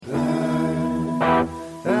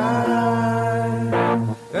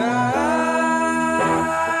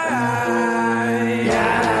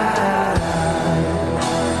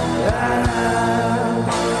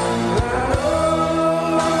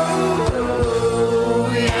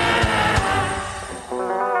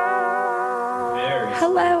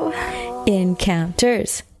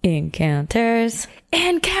Encounters. Encounters.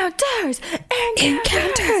 Encounters.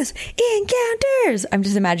 Encounters. Encounters. I'm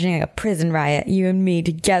just imagining a prison riot. You and me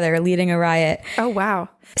together leading a riot. Oh, wow.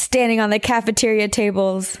 Standing on the cafeteria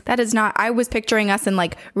tables. That is not... I was picturing us in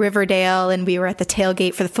like Riverdale and we were at the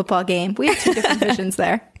tailgate for the football game. We have two different visions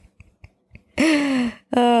there. Oh.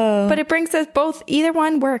 But it brings us both... Either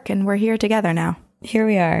one work and we're here together now. Here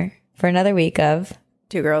we are for another week of...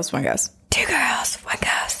 Two girls, one ghost. Two girls, one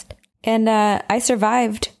ghost. And I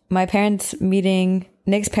survived my parents meeting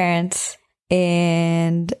Nick's parents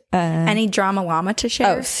and... Any drama llama to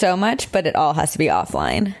share? Oh, so much, but it all has to be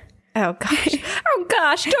offline. Oh, gosh. Oh,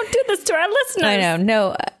 gosh. Don't do this to our listeners. I know.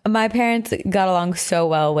 No, my parents got along so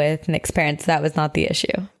well with Nick's parents. That was not the issue.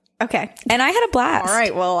 Okay. And I had a blast. All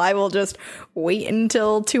right. Well, I will just wait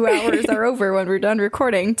until 2 hours are over when we're done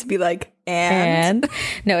recording to be like, and?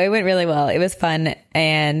 No, it went really well. It was fun.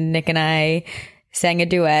 And Nick and I sang a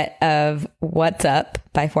duet of What's Up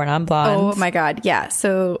by Four Non Blondes. Oh, my God. Yeah.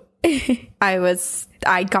 So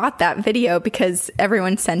I got that video because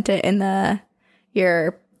everyone sent it in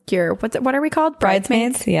your what are we called?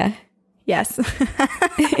 Bridesmaids? Yeah. Yes.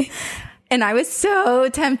 And I was so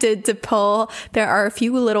tempted to pull. There are a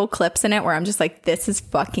few little clips in it where I'm just like, this is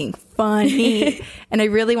fucking funny. And I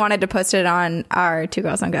really wanted to post it on our Two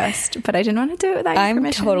Girls One Ghost, but I didn't want to do it without your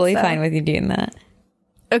permission. I'm totally fine with you doing that.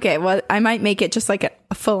 Okay, well, I might make it just like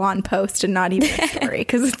a full-on post and not even a story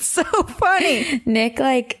because it's so funny. Nick,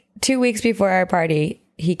 like 2 weeks before our party,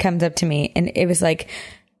 he comes up to me and it was like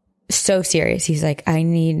so serious. He's like, I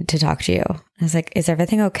need to talk to you. I was like, is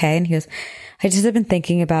everything okay? And he goes, I just have been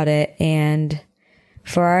thinking about it. And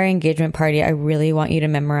for our engagement party, I really want you to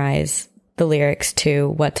memorize the lyrics to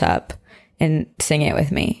What's Up and sing it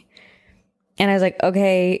with me. And I was like,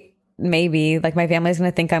 okay, maybe. Like my family's going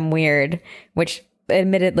to think I'm weird, which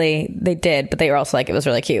admittedly they did, but they were also like, it was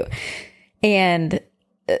really cute. And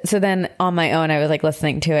so then on my own, I was like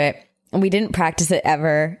listening to it. We didn't practice it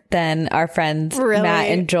ever. Then our friends, Matt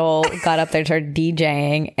and Joel, got up there, started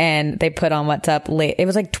DJing, and they put on What's Up late. It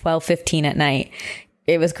was like 12:15 at night.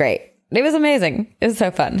 It was great. It was amazing. It was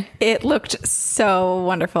so fun. It looked so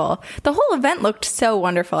wonderful. The whole event looked so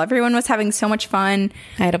wonderful. Everyone was having so much fun.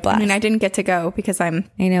 I had a blast. I mean, I didn't get to go because I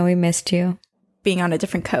know we missed you. Being on a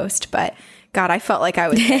different coast, but God, I felt like I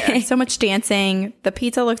was there. So much dancing. The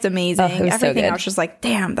pizza looked amazing. Oh, it was everything. So good. I was just like,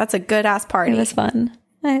 damn, that's a good ass party. It was fun.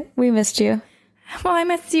 We missed you. Well, I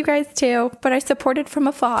missed you guys too, but I supported from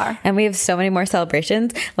afar. And we have so many more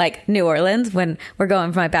celebrations, like New Orleans when we're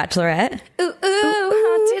going for my bachelorette. Ooh,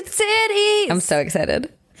 haunted cities. I'm so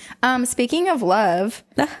excited. Speaking of love,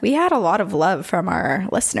 we had a lot of love from our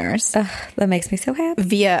listeners. That makes me so happy.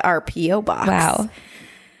 Via our P.O. box. Wow.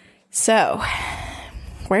 So,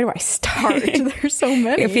 where do I start? There's so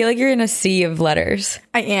many. I feel like you're in a sea of letters.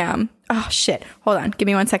 I am. Oh, shit. Hold on. Give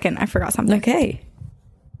me 1 second. I forgot something. Okay.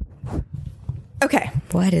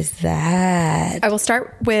 What is that? I will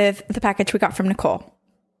start with the package we got from Nicole.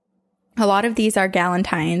 A lot of these are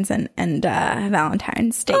Galentine's and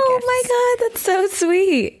Valentine's Day gifts. Oh my God, that's so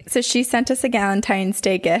sweet. So she sent us a Galentine's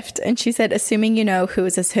Day gift and she said, assuming you know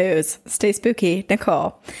whose is whose, stay spooky,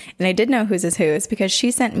 Nicole. And I did know whose is whose because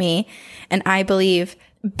she sent me an, I believe,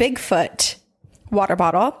 Bigfoot water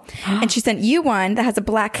bottle. And she sent you one that has a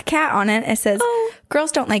black cat on it. It says,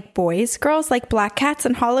 girls don't like boys. Girls like black cats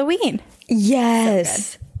on Halloween.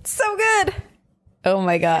 Yes. So good. Oh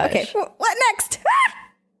my gosh. Okay. What next?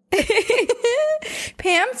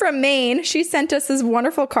 Pam from Maine, she sent us this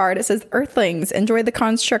wonderful card. It says, Earthlings, enjoy the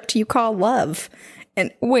construct you call love.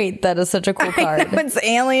 And wait, that is such a cool card. I know, it's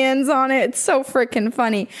aliens on it. It's so freaking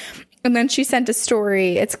funny. And then she sent a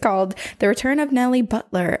story. It's called The Return of Nellie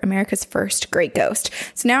Butler, America's First Great Ghost.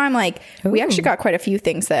 So now I'm like, we actually got quite a few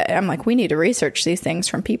things that I'm like, we need to research these things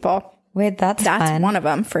from people. Wait, that's fun. One of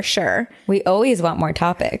them for sure. We always want more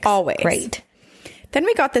topics. Always. Great. Then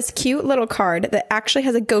we got this cute little card that actually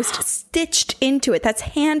has a ghost stitched into it. That's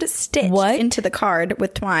hand stitched into the card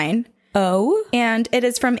with twine. Oh. And it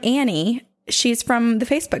is from Annie. She's from the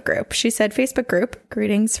Facebook group. She said, Facebook group,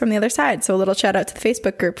 greetings from the other side. So a little shout out to the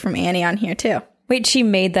Facebook group from Annie on here too. Wait, she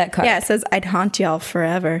made that card? Yeah, it says, I'd haunt y'all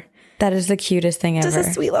forever. That is the cutest thing ever. Just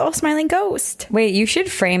a sweet little smiling ghost. Wait, you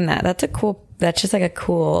should frame that. That's just like a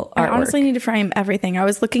cool artwork. I honestly need to frame everything. I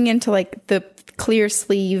was looking into like the clear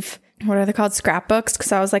sleeve, what are they called? Scrapbooks.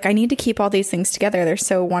 Because I was like, I need to keep all these things together. They're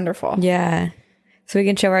so wonderful. Yeah. So we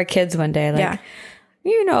can show our kids one day. Like,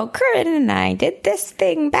 you know, Corinne and I did this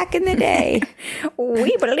thing back in the day.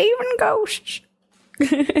 We believe in ghosts.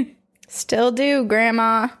 Still do,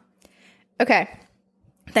 Grandma. Okay.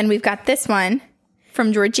 Then we've got this one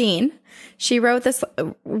from Georgine. She wrote this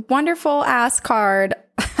wonderful ass card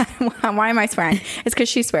Why am I swearing? It's because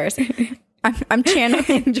she swears. I'm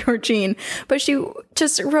channeling Georgine, but she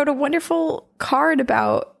just wrote a wonderful card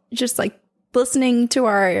about just like listening to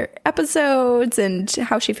our episodes and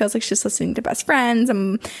how she feels like she's listening to best friends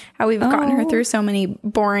and how we've gotten her through so many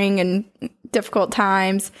boring and difficult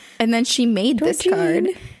times. And then she made this card.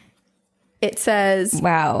 It says,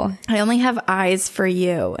 wow, I only have eyes for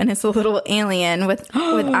you. And it's a little alien with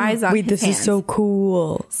eyes on his this hands. is so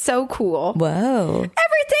cool. So cool. Whoa.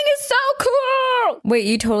 Everything is so cool. Wait,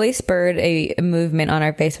 you totally spurred a movement on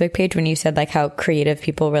our Facebook page when you said like how creative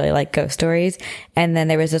people really like ghost stories. And then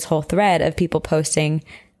there was this whole thread of people posting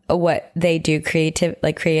what they do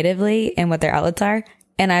creatively and what their outlets are.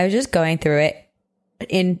 And I was just going through it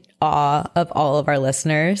in awe of all of our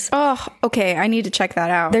listeners. Oh, okay. I need to check that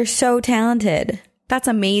out. They're so talented. That's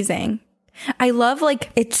amazing. I love like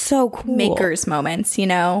it's so cool. Makers moments, you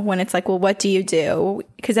know, when it's like, well, what do you do?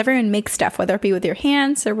 Because everyone makes stuff, whether it be with your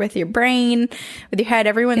hands or with your brain, with your head.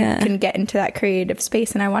 Everyone can get into that creative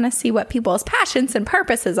space. And I want to see what people's passions and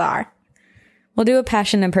purposes are. We'll do a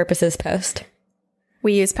passion and purposes post.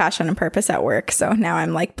 We use passion and purpose at work. So now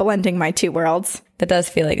I'm like blending my two worlds. That does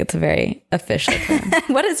feel like it's a very official term.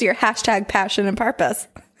 What is your hashtag passion and purpose?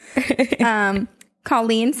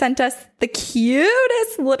 Colleen sent us the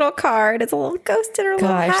cutest little card. It's a little ghost in her little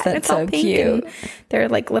hat. That's it's so all pink cute. And there are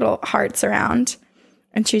like little hearts around.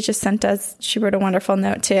 And she just sent us, she wrote a wonderful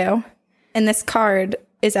note too. And this card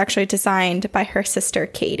is actually designed by her sister,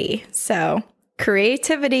 Katie. So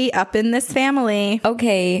creativity up in this family.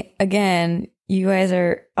 Okay. Again, you guys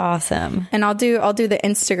are awesome. And I'll do the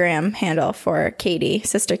Instagram handle for Katie,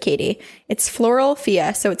 sister Katie. It's Floral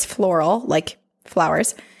Fia. So it's floral, like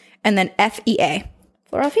flowers. And then FEA,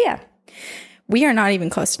 Floral Fia. We are not even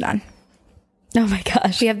close to done. Oh my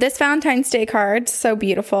gosh. We have this Valentine's Day card. So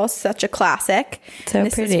beautiful. Such a classic. So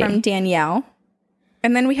this pretty. Is from Danielle.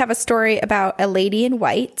 And then we have a story about a lady in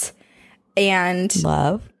white and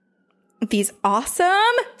love these awesome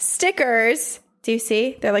stickers. Do you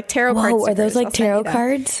see? They're like tarot cards. Whoa, are those like tarot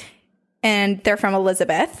cards? And they're from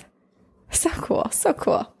Elizabeth. So cool. So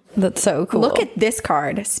cool. That's so cool. Look at this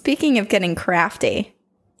card. Speaking of getting crafty.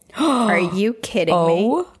 Are you kidding me?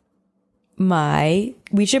 Oh my.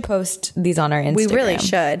 We should post these on our Instagram. We really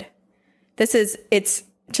should. It's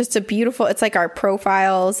just a beautiful, it's like our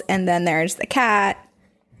profiles. And then there's the cat.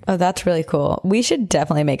 Oh, that's really cool. We should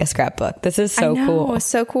definitely make a scrapbook. This is so cool.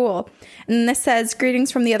 So cool. And this says,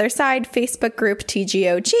 greetings from the other side, Facebook group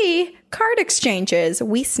TGOG, card exchanges,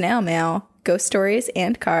 we snail mail, ghost stories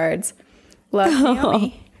and cards. Love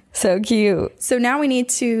Naomi. So cute. So now we need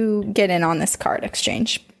to get in on this card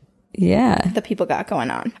exchange. Yeah. The people got going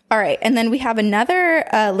on. All right. And then we have another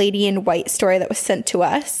lady in white story that was sent to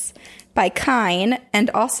us by Kine, and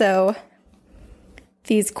also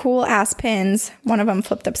these cool ass pins. One of them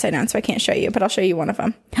flipped upside down, so I can't show you, but I'll show you one of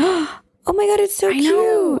them. Oh my God, it's so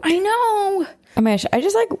cute. I know. Oh my gosh, I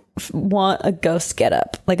just like want a ghost get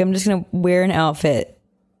up. Like I'm just going to wear an outfit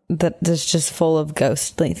that's just full of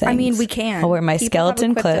ghostly things. I mean, we can. I'll wear my People skeleton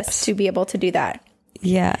have equipped us clips to be able to do that.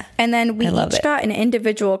 Yeah. And then we each got an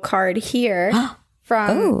individual card here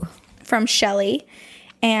from Shelley.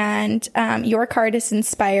 And your card is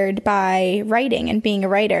inspired by writing and being a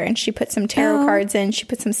writer. And she put some tarot cards in. She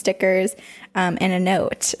put some stickers and a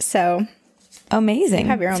note. So amazing. You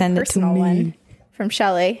have your own personal one from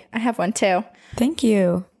Shelley. I have one too. Thank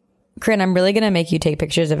you. Corinne, I'm really going to make you take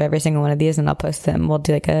pictures of every single one of these and I'll post them. We'll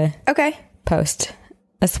do like a post,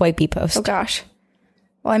 a swipey post. Oh gosh.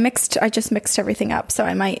 Well, I just mixed everything up. So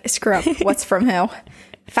I might screw up what's from who.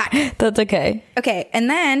 Fact. That's okay. Okay. And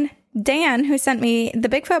then Dan, who sent me the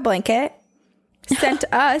Bigfoot blanket, sent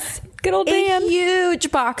us good old Dan. A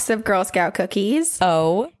huge box of Girl Scout cookies.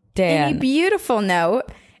 Oh, Dan. And a beautiful note.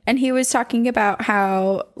 And he was talking about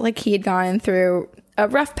how like he had gone through a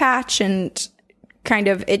rough patch and kind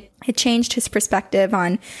of it changed his perspective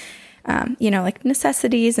on, like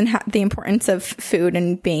necessities and the importance of food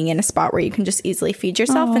and being in a spot where you can just easily feed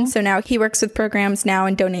yourself. Aww. And so now he works with programs now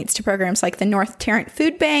and donates to programs like the North Tarrant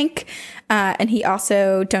Food Bank. And he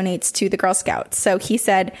also donates to the Girl Scouts. So he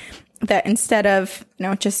said that instead of,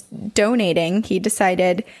 just donating, he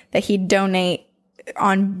decided that he'd donate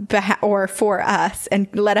on behalf or for us and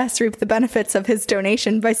let us reap the benefits of his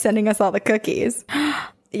donation by sending us all the cookies.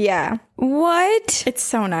 Yeah. What? It's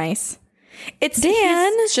so nice. It's Dan.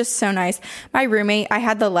 It's just so nice. My roommate, I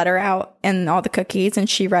had the letter out and all the cookies and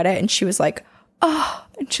she read it and she was like, oh,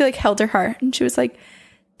 and she like held her heart and she was like,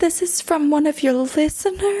 this is from one of your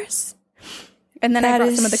listeners. And then I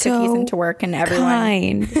brought some of the cookies into work and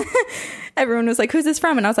everyone was like, who's this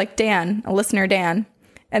from? And I was like, Dan, a listener, Dan.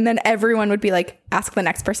 And then everyone would be like, ask the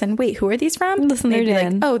next person, wait, who are these from? Listener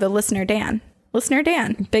Dan. Like, oh, the listener Dan. Listener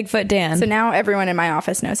Dan. Bigfoot Dan. So now everyone in my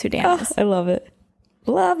office knows who Dan is. I love it.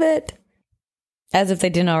 Love it. As if they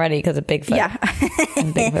didn't already because of Bigfoot. Yeah.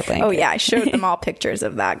 And Bigfoot blanket. Oh, yeah. I showed them all pictures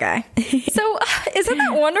of that guy. So isn't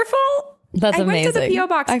that wonderful? That's amazing. I went to the P.O.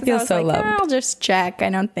 box. I feel so loved. I'll just check. I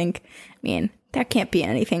don't think, there can't be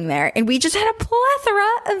anything there. And we just had a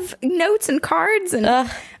plethora of notes and cards. And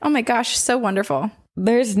oh my gosh, so wonderful.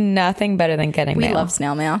 There's nothing better than getting mail. We love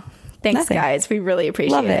snail mail. Thanks, guys. We really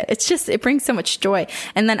appreciate it. It's just, it brings so much joy.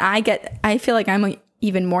 And then I feel like I'm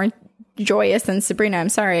even more joyous than Sabrina. I'm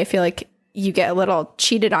sorry. I feel like you get a little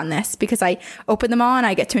cheated on this because I open them all and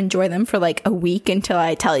I get to enjoy them for like a week until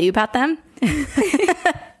I tell you about them.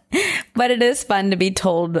 But it is fun to be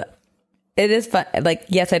told. It is fun. Like,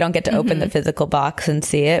 yes, I don't get to open the physical box and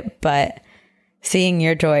see it, but seeing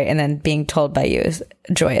your joy and then being told by you is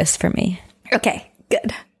joyous for me. Okay,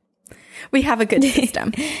 good. We have a good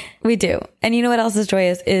system. We do. And you know what else is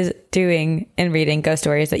joyous is doing and reading ghost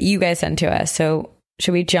stories that you guys send to us. So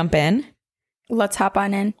should we jump in? Let's hop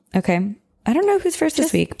on in. Okay. I don't know who's first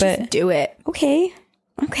this week, but just do it. Okay,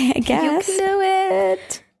 I guess. You can do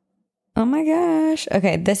it. Oh my gosh.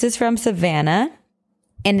 Okay, this is from Savannah,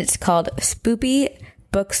 and it's called Spoopy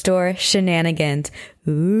Bookstore Shenanigans.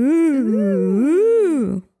 Ooh.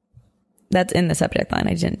 That's in the subject line.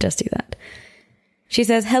 I didn't just do that. She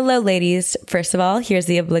says, hello, ladies. First of all, here's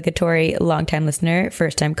the obligatory longtime listener,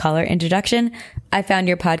 first-time caller introduction. I found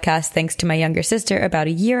your podcast thanks to my younger sister about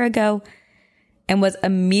a year ago and was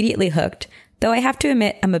immediately hooked, though I have to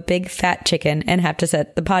admit I'm a big fat chicken and have to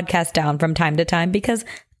set the podcast down from time to time because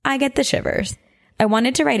I get the shivers. I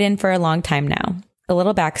wanted to write in for a long time now. A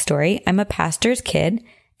little backstory. I'm a pastor's kid,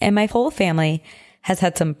 and my whole family has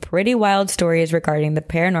had some pretty wild stories regarding the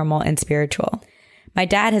paranormal and spiritual. My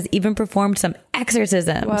dad has even performed some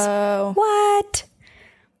exorcisms. Whoa. What?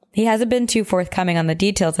 He hasn't been too forthcoming on the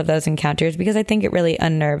details of those encounters because I think it really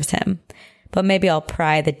unnerves him. But maybe I'll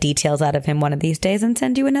pry the details out of him one of these days and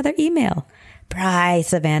send you another email. Pry,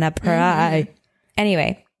 Savannah, pry.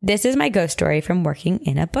 Anyway, this is my ghost story from working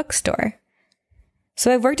in a bookstore.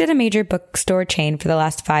 So I've worked at a major bookstore chain for the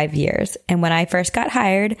last 5 years. And when I first got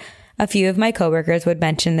hired, a few of my coworkers would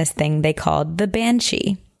mention this thing they called the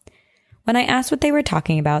banshee. When I asked what they were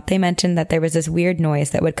talking about, they mentioned that there was this weird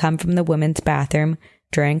noise that would come from the women's bathroom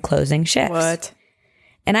during closing shifts. What?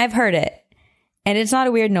 And I've heard it. And it's not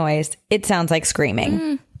a weird noise. It sounds like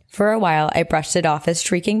screaming. For a while, I brushed it off as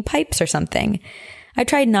shrieking pipes or something. I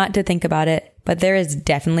tried not to think about it, but there is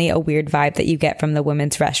definitely a weird vibe that you get from the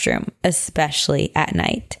women's restroom, especially at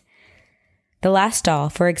night. The last stall,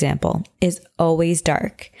 for example, is always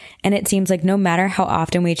dark, and it seems like no matter how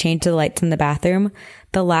often we change the lights in the bathroom,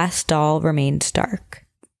 the last stall remains dark.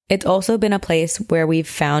 It's also been a place where we've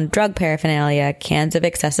found drug paraphernalia, cans of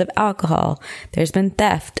excessive alcohol, there's been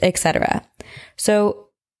theft, etc. So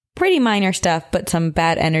pretty minor stuff, but some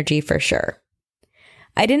bad energy for sure.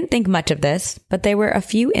 I didn't think much of this, but there were a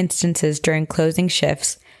few instances during closing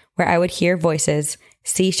shifts where I would hear voices,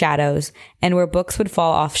 see shadows, and where books would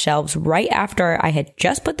fall off shelves right after I had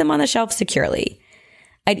just put them on the shelf securely.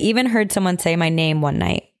 I'd even heard someone say my name one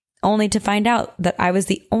night, only to find out that I was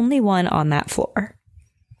the only one on that floor.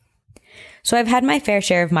 So I've had my fair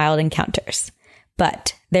share of mild encounters,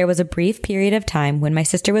 but there was a brief period of time when my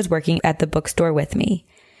sister was working at the bookstore with me.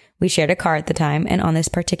 We shared a car at the time, and on this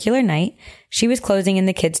particular night, she was closing in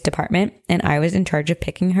the kids' department, and I was in charge of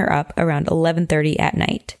picking her up around 11:30 at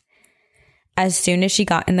night. As soon as she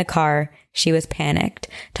got in the car, she was panicked,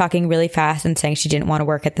 talking really fast and saying she didn't want to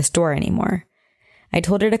work at the store anymore. I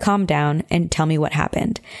told her to calm down and tell me what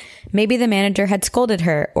happened. Maybe the manager had scolded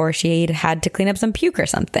her, or she'd had to clean up some puke or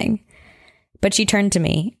something. But she turned to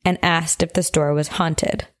me and asked if the store was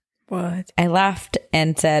haunted. What? I laughed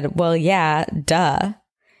and said, well, yeah, duh.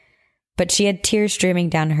 But she had tears streaming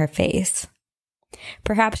down her face.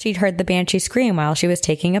 Perhaps she'd heard the banshee scream while she was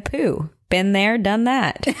taking a poo. Been there, done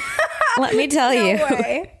that. Let me tell you.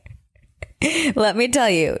 Way. Let me tell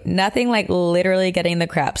you, nothing like literally getting the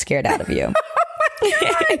crap scared out of you.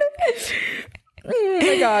 Oh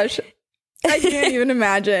my gosh. I can't even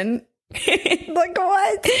imagine. Like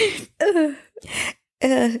what?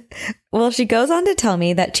 Well, she goes on to tell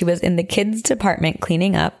me that she was in the kids' department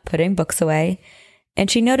cleaning up, putting books away, and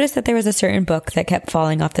she noticed that there was a certain book that kept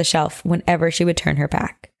falling off the shelf whenever she would turn her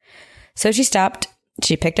back. So she stopped,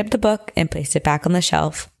 she picked up the book and placed it back on the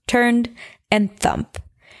shelf, turned, and thump.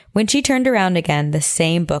 When she turned around again, the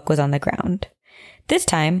same book was on the ground. This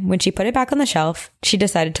time, when she put it back on the shelf, she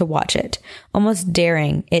decided to watch it, almost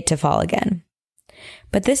daring it to fall again.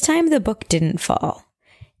 But this time the book didn't fall.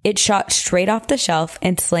 It shot straight off the shelf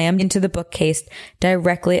and slammed into the bookcase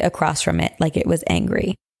directly across from it like it was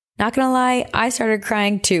angry. Not gonna lie, I started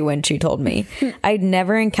crying too when she told me. I'd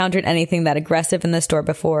never encountered anything that aggressive in the store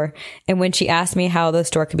before, and when she asked me how the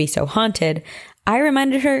store could be so haunted, I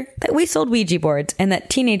reminded her that we sold Ouija boards and that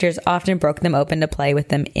teenagers often broke them open to play with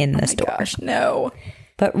them in the store. Gosh, no.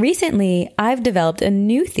 But recently, I've developed a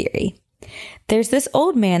new theory. There's this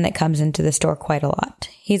old man that comes into the store quite a lot.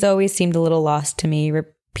 He's always seemed a little lost to me,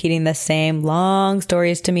 repeating the same long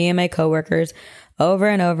stories to me and my coworkers over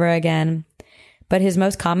and over again. But his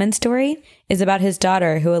most common story is about his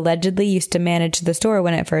daughter who allegedly used to manage the store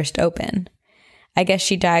when it first opened. I guess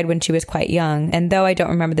she died when she was quite young, and though I don't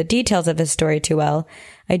remember the details of his story too well,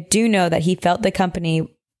 I do know that he felt the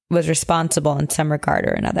company was responsible in some regard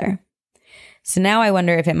or another. So now I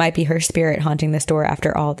wonder if it might be her spirit haunting the store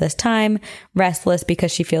after all this time, restless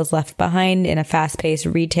because she feels left behind in a fast-paced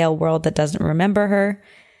retail world that doesn't remember her.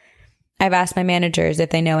 I've asked my managers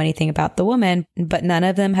if they know anything about the woman, but none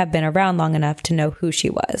of them have been around long enough to know who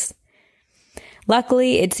she was.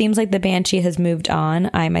 Luckily, it seems like the banshee has moved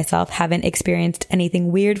on. I myself haven't experienced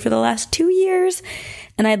anything weird for the last 2 years,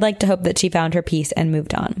 and I'd like to hope that she found her peace and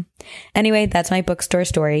moved on. Anyway, that's my bookstore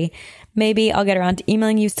story. Maybe I'll get around to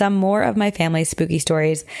emailing you some more of my family's spooky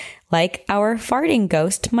stories, like our farting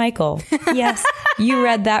ghost, Michael. Yes, you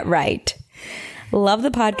read that right. Love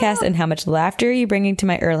the podcast and how much laughter you're bringing to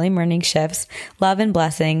my early morning shifts. Love and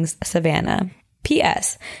blessings, Savannah.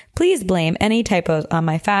 P.S. Please blame any typos on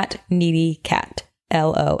my fat, needy cat.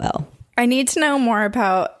 LOL. I need to know more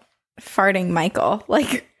about farting Michael.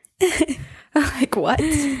 Like what?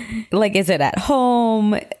 Like, is it at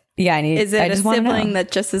home? Yeah, Is it a sibling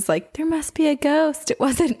that just is like, there must be a ghost? It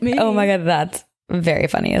wasn't me. Oh my God, that's very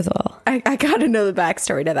funny as well. I gotta know the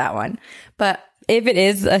backstory to that one. But if it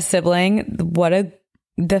is a sibling,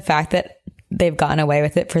 the fact that they've gotten away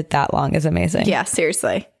with it for that long is amazing. Yeah,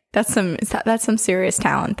 seriously. That's some serious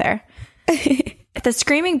talent there. The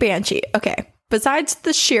screaming banshee. Okay. Besides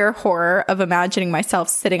the sheer horror of imagining myself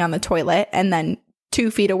sitting on the toilet and then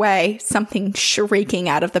 2 feet away, something shrieking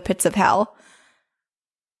out of the pits of hell.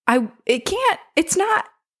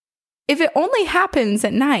 If it only happens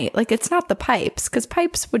at night, like it's not the pipes, because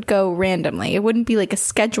pipes would go randomly. It wouldn't be like a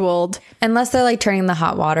scheduled. Unless they're like turning the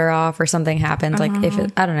hot water off or something happens. Like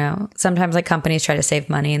I don't know. Sometimes like companies try to save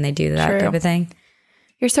money and they do that type of thing.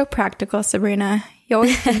 You're so practical, Sabrina. You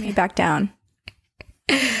always put me back down.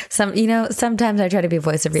 Sometimes I try to be a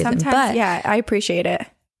voice of reason. But yeah, I appreciate it.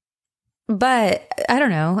 But I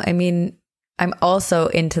don't know. I mean, I'm also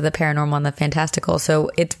into the paranormal and the fantastical,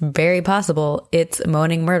 so it's very possible it's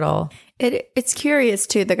Moaning Myrtle. It's curious,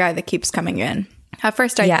 too, the guy that keeps coming in. At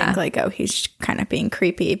first, I think, like, oh, he's kind of being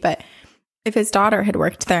creepy. But if his daughter had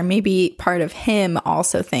worked there, maybe part of him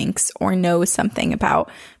also thinks or knows something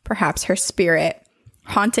about perhaps her spirit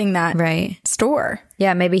haunting that store.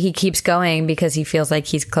 Yeah, maybe he keeps going because he feels like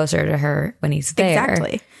he's closer to her when he's there.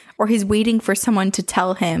 Exactly. Or he's waiting for someone to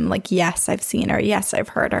tell him, like, yes, I've seen her. Yes, I've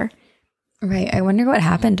heard her. Right. I wonder what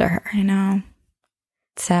happened to her. I know.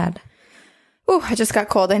 It's sad. Oh, I just got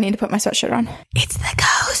cold. I need to put my sweatshirt on. It's the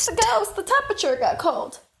ghost. It's the ghost. The temperature got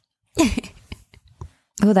cold.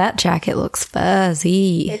 Oh, that jacket looks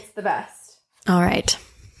fuzzy. It's the best. All right.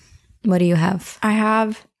 What do you have? I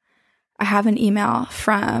have an email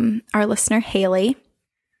from our listener, Haley.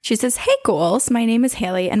 She says, "Hey, ghouls. My name is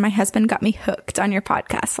Haley, and my husband got me hooked on your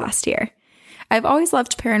podcast last year. I've always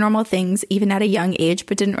loved paranormal things, even at a young age,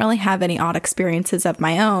 but didn't really have any odd experiences of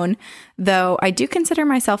my own, though I do consider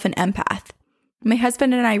myself an empath. My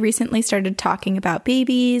husband and I recently started talking about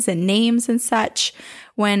babies and names and such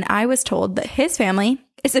when I was told that his family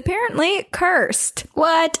is apparently cursed.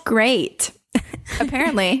 What? Great.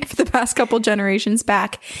 Apparently, for the past couple generations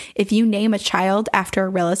back, if you name a child after a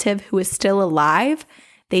relative who is still alive,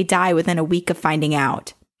 they die within a week of finding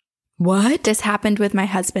out. What? This happened with my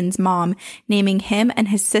husband's mom, naming him and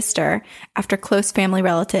his sister after close family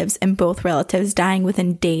relatives, and both relatives dying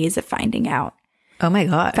within days of finding out. Oh my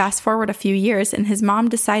God. Fast forward a few years, and his mom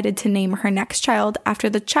decided to name her next child after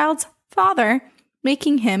the child's father,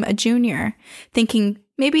 making him a junior, thinking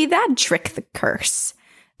maybe that'd trick the curse.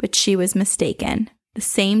 But she was mistaken. The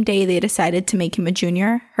same day they decided to make him a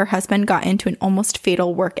junior, her husband got into an almost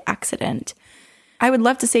fatal work accident. I would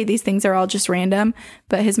love to say these things are all just random,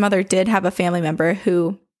 but his mother did have a family member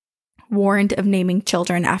who warned of naming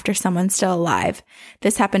children after someone still alive.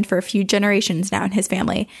 This happened for a few generations now in his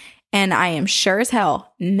family, and I am sure as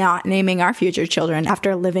hell not naming our future children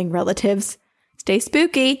after living relatives. Stay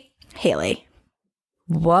spooky, Haley.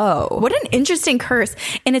 Whoa. What an interesting curse.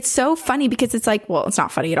 And it's so funny because it's like, well, it's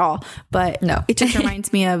not funny at all, but no. It just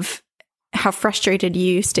reminds me of how frustrated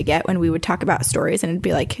you used to get when we would talk about stories and it'd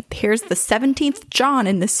be like, here's the 17th John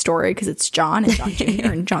in this story because it's John and John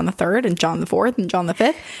Jr. and John the 3rd and John the 4th and John the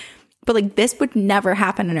 5th. But like this would never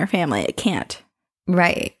happen in our family. It can't.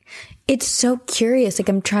 Right. It's so curious. Like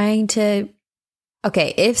I'm trying to,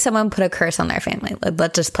 okay, if someone put a curse on their family,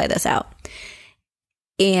 let's just play this out.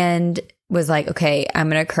 And was like, okay, I'm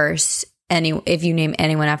going to curse if you name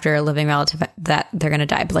anyone after a living relative that they're going to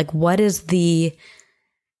die. But like, what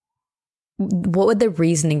would the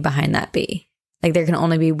reasoning behind that be? Like there can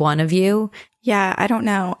only be one of you. Yeah, I don't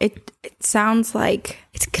know. It sounds like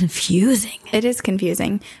it's confusing. It is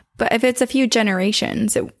confusing. But if it's a few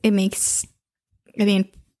generations, it makes, I mean,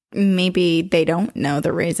 maybe they don't know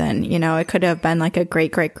the reason. You know, it could have been like a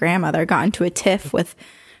great-great-grandmother got into a tiff with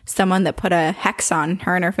someone that put a hex on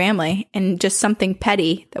her and her family and just something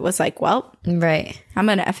petty that was like, well, right, I'm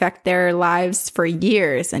going to affect their lives for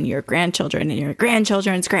years and your grandchildren and your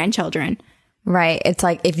grandchildren's grandchildren. Right. It's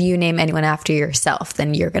like if you name anyone after yourself,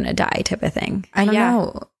 then you're going to die type of thing. I don't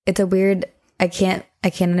know. It's a weird, I can't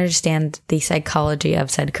understand the psychology of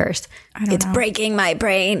said curse. It's breaking my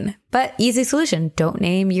brain. But easy solution. Don't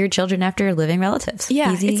name your children after living relatives.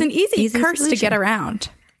 Yeah. It's an easy curse solution to get around.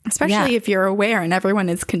 Especially if you're aware and everyone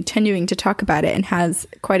is continuing to talk about it and has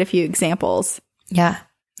quite a few examples. Yeah.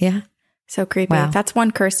 Yeah. So creepy. Wow. That's one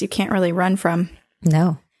curse you can't really run from.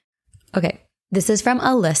 No. Okay. This is from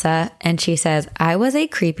Alyssa, and she says, I was a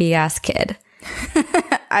creepy ass kid.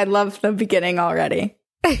 I love the beginning already.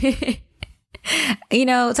 You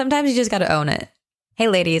know, sometimes you just got to own it. Hey,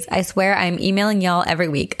 ladies, I swear I'm emailing y'all every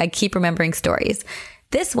week. I keep remembering stories.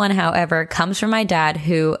 This one, however, comes from my dad,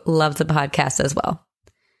 who loves the podcast as well.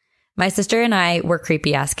 My sister and I were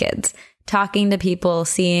creepy ass kids, talking to people,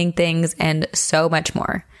 seeing things, and so much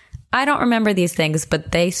more. I don't remember these things,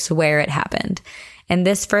 but they swear it happened. And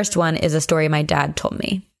this first one is a story my dad told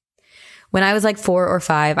me. When I was like 4 or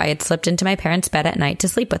 5, I had slipped into my parents' bed at night to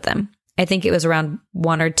sleep with them. I think it was around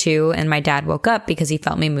 1 or 2, and my dad woke up because he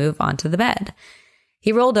felt me move onto the bed.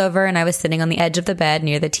 He rolled over, and I was sitting on the edge of the bed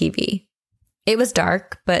near the TV. It was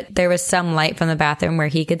dark, but there was some light from the bathroom where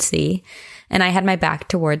he could see, and I had my back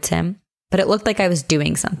towards him, but it looked like I was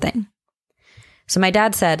doing something. So my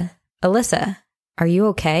dad said, Alyssa, are you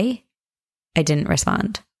okay? I didn't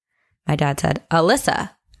respond. My dad said, Alyssa.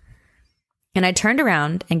 And I turned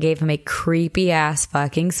around and gave him a creepy ass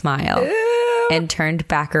fucking smile. Ew. And turned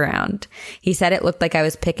back around. He said it looked like I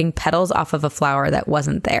was picking petals off of a flower that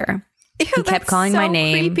wasn't there. Ew, he kept calling my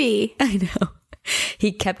name. Creepy. I know.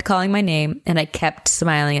 He kept calling my name, and I kept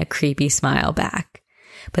smiling a creepy smile back.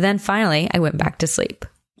 But then finally, I went back to sleep.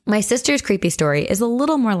 My sister's creepy story is a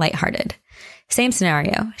little more lighthearted. Same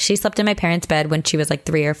scenario. She slept in my parents' bed when she was like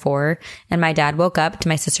 3 or 4, and my dad woke up to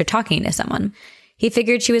my sister talking to someone. He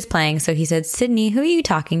figured she was playing, so he said, Sydney, who are you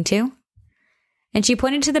talking to? And she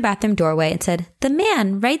pointed to the bathroom doorway and said, the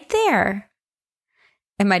man right there.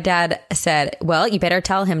 And my dad said, well, you better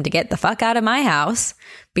tell him to get the fuck out of my house,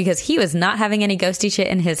 because he was not having any ghosty shit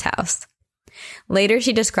in his house. Later,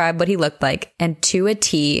 she described what he looked like, and to a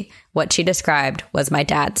T, what she described was my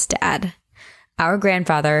dad's dad. Our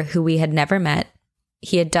grandfather, who we had never met,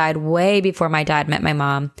 he had died way before my dad met my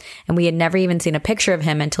mom, and we had never even seen a picture of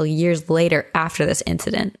him until years later after this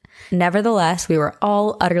incident. Nevertheless, we were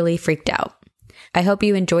all utterly freaked out. I hope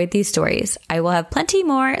you enjoyed these stories. I will have plenty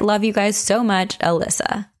more. Love you guys so much,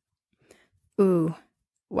 Alyssa. Ooh,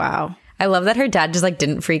 wow. I love that her dad just like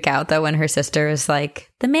didn't freak out though when her sister was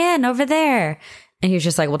like, the man over there. And he was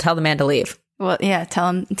just like, well, tell the man to leave. Well, yeah, tell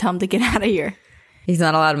him to get out of here. He's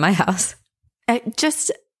not allowed in my house.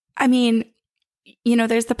 I mean, you know,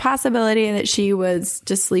 there's the possibility that she was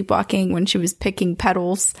just sleepwalking when she was picking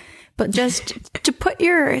petals, but just to put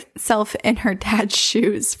yourself in her dad's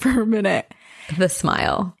shoes for a minute. The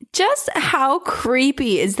smile. Just how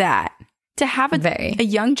creepy is that? To have a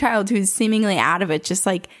young child who's seemingly out of it, just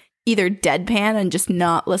like either deadpan and just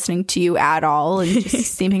not listening to you at all and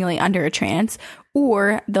just seemingly under a trance,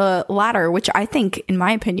 or the latter, which I think, in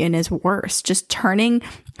my opinion, is worse. Just turning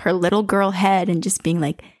her little girl head and just being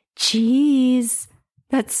like, geez,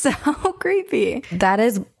 that's so creepy. That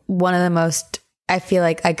is one of the most, I feel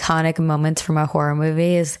like, iconic moments from a horror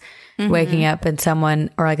movie is waking up and someone,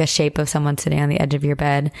 or like a shape of someone sitting on the edge of your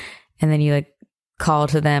bed, and then you like call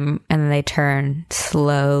to them and then they turn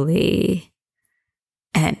slowly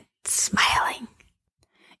and smiling.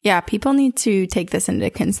 Yeah, people need to take this into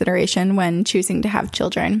consideration when choosing to have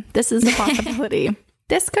children. This is a possibility.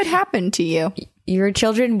 This could happen to you. Your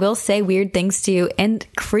children will say weird things to you and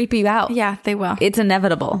creep you out. Yeah, they will. It's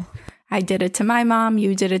inevitable. I did it to my mom.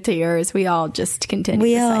 You did it to yours. We all just continue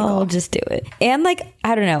the cycle. We all just do it. And like,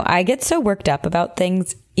 I don't know. I get so worked up about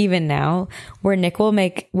things even now, where Nick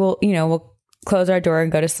we'll close our door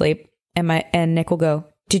and go to sleep, and Nick will go,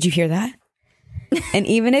 "Did you hear that?" And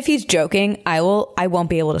even if he's joking, I won't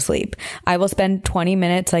be able to sleep. I will spend 20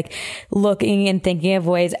 minutes like looking and thinking of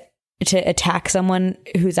ways to attack someone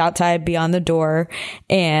who's outside beyond the door,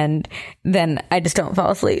 and then I just don't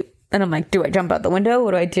fall asleep. And I'm like, do I jump out the window?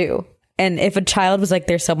 What do I do? And if a child was like,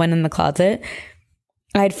 there's someone in the closet,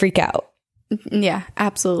 I'd freak out. Yeah,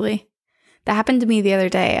 absolutely. That happened to me the other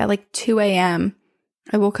day at like 2 a.m.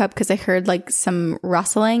 I woke up because I heard like some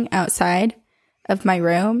rustling outside of my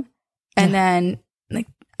room. And then like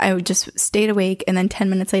I just stayed awake. And then 10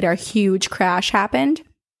 minutes later, a huge crash happened.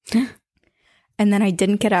 And then I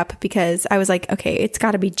didn't get up because I was like, okay, it's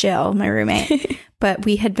got to be Jill, my roommate. But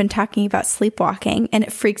we had been talking about sleepwalking, and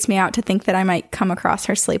it freaks me out to think that I might come across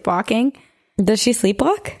her sleepwalking. Does she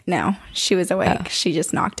sleepwalk? No, she was awake. Oh. She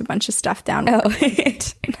just knocked a bunch of stuff down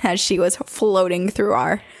as she was floating through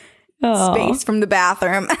our space from the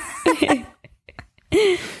bathroom.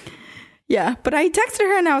 Yeah, but I texted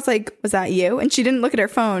her and I was like, was that you? And she didn't look at her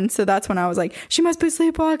phone. So that's when I was like, she must be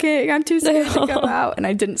sleepwalking. I'm too scared to go out. And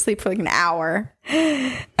I didn't sleep for like an hour.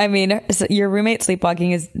 I mean, your roommate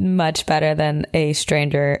sleepwalking is much better than a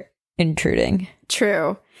stranger intruding.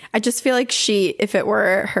 True. I just feel like if it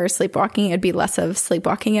were her sleepwalking, it'd be less of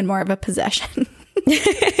sleepwalking and more of a possession.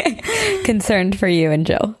 Concerned for you and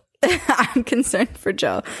Jill. I'm concerned for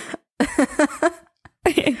Jill.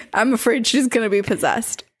 I'm afraid she's going to be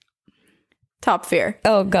possessed. Top fear.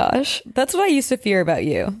 Oh, gosh. That's what I used to fear about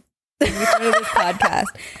you. When we started this podcast.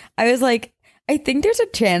 I was like, I think there's a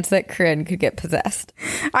chance that Corinne could get possessed.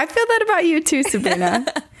 I feel that about you too, Sabrina.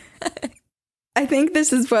 I think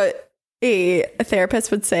this is what a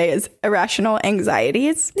therapist would say is irrational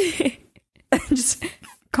anxieties. Just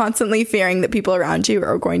constantly fearing that people around you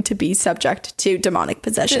are going to be subject to demonic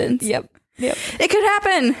possessions. Yep. It could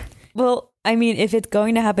happen. Well, I mean, if it's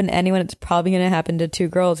going to happen to anyone, it's probably going to happen to two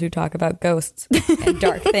girls who talk about ghosts and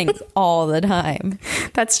dark things all the time.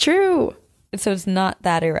 That's true. So it's not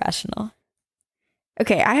that irrational.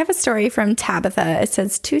 Okay, I have a story from Tabitha. It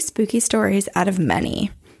says 2 spooky stories out of many.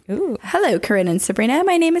 Ooh. Hello, Corinne and Sabrina.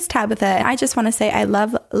 My name is Tabitha. I just want to say I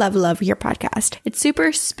love your podcast. It's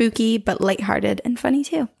super spooky, but lighthearted and funny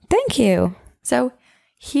too. Thank you. So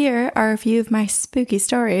here are a few of my spooky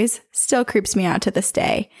stories. Still creeps me out to this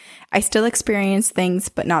day. I still experience things,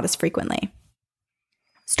 but not as frequently.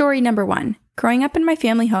 Story number 1. Growing up in my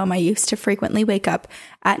family home, I used to frequently wake up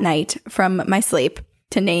at night from my sleep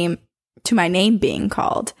to my name being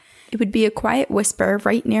called. It would be a quiet whisper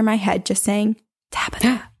right near my head just saying,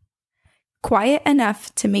 Tabitha. Quiet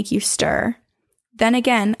enough to make you stir. Then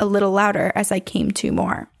again, a little louder as I came to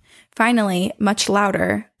more. Finally, much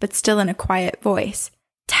louder, but still in a quiet voice.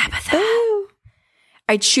 Tabitha. Ooh.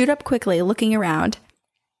 I'd shoot up quickly, looking around,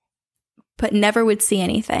 but never would see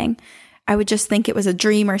anything. I would just think it was a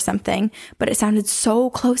dream or something, but it sounded so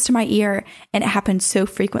close to my ear, and it happened so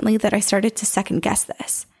frequently that I started to second guess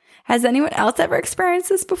this. Has anyone else ever experienced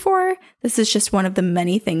this before? This is just one of the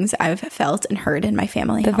many things I've felt and heard in my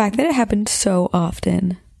family. The fact that it happened so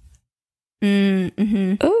often.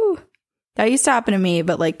 Mm-hmm. Ooh. That used to happen to me,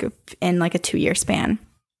 but like in like a 2-year span.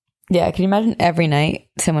 Yeah, can you imagine every night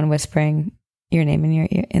someone whispering your name in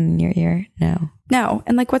your ear? No.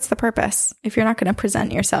 And like, what's the purpose? If you're not going to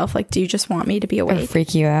present yourself, like, do you just want me to be awake? Or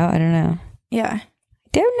freak you out? I don't know. Yeah.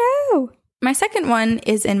 Don't know. My second one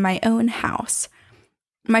is in my own house.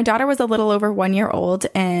 My daughter was a little over 1 year old,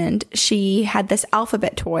 and she had this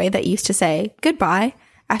alphabet toy that used to say goodbye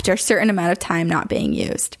after a certain amount of time not being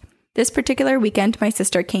used. This particular weekend, my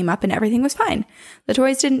sister came up and everything was fine. The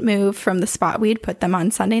toys didn't move from the spot we'd put them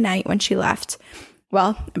on Sunday night when she left.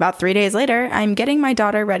 Well, about 3 days later, I'm getting my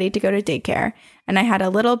daughter ready to go to daycare, and I had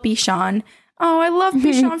a little Bichon. Oh, I love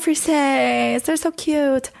Bichon Frises. They're so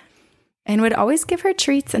cute. And would always give her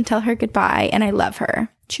treats and tell her goodbye, and I love her.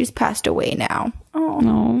 She's passed away now. Oh.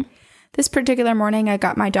 No. This particular morning, I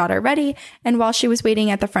got my daughter ready, and while she was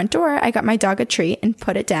waiting at the front door, I got my dog a treat and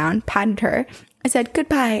put it down, patted her. I said,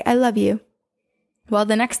 goodbye, I love you. Well,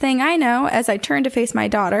 the next thing I know, as I turned to face my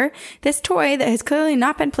daughter, this toy that has clearly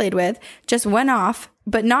not been played with just went off,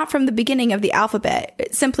 but not from the beginning of the alphabet.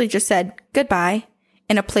 It simply just said, goodbye,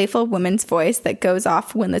 in a playful woman's voice that goes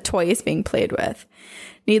off when the toy is being played with.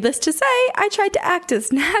 Needless to say, I tried to act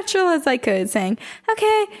as natural as I could, saying,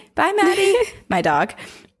 okay, bye, Maddie, my dog,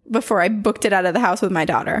 before I booked it out of the house with my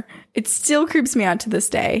daughter. It still creeps me out to this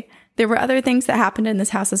day. There were other things that happened in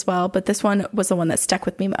this house as well, but this one was the one that stuck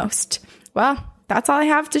with me most. Well, that's all I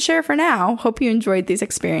have to share for now. Hope you enjoyed these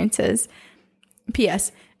experiences.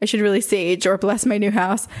 P.S. I should really sage or bless my new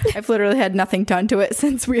house. I've literally had nothing done to it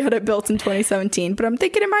since we had it built in 2017, but I'm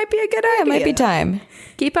thinking it might be a good idea. It might be time.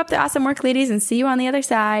 Keep up the awesome work, ladies, and see you on the other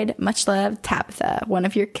side. Much love, Tabitha, one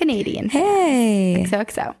of your Canadian fans. Hey.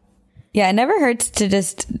 XOXO. Yeah, it never hurts to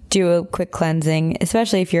just do a quick cleansing,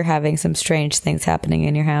 especially if you're having some strange things happening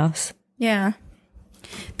in your house. Yeah.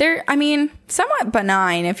 They're, I mean, somewhat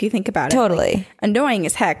benign if you think about it. Totally. Like, annoying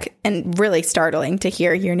as heck and really startling to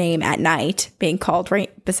hear your name at night being called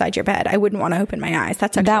right beside your bed. I wouldn't want to open my eyes.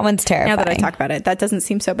 That's actually, that one's terrifying. Now that I talk about it, that doesn't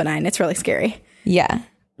seem so benign. It's really scary. Yeah.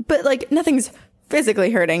 But like nothing's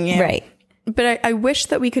physically hurting you. Right. But I wish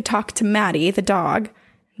that we could talk to Maddie, the dog,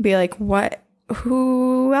 and be like, what?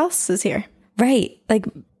 Who else is here? Right. Like,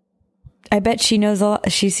 I bet she knows a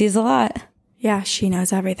lot. She sees a lot. Yeah, she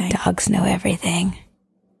knows everything. Dogs know everything.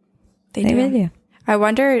 They really do. I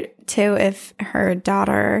wonder, too, if her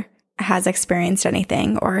daughter has experienced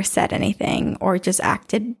anything or said anything or just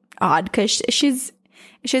acted odd because she's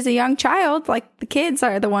a young child. Like, the kids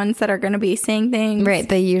are the ones that are going to be saying things. Right.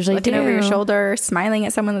 They usually looking do. over your shoulder, smiling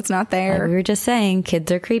at someone that's not there. Like we were just saying,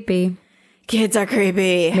 kids are creepy. Kids are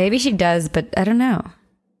creepy. Maybe she does, but I don't know.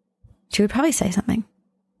 She would probably say something.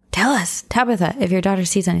 Tell us, Tabitha, if your daughter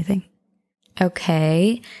sees anything.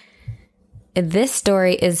 Okay. This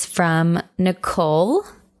story is from Nicole,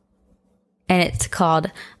 and it's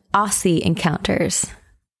called Aussie Encounters.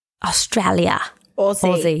 Australia.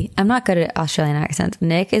 Aussie. I'm not good at Australian accents.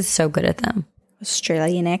 Nick is so good at them.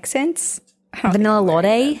 Australian accents? Vanilla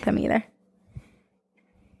Lorde? Them either.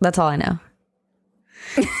 That's all I know.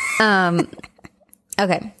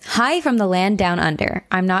 Okay. Hi from the land down under.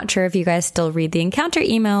 I'm not sure if you guys still read the encounter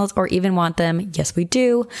emails or even want them. Yes, we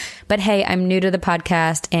do. But hey, I'm new to the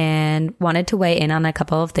podcast and wanted to weigh in on a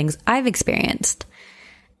couple of things I've experienced.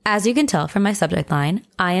 As you can tell from my subject line,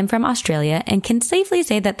 I am from Australia and can safely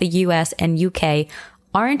say that the US and UK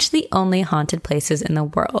aren't the only haunted places in the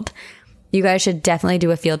world. You guys should definitely do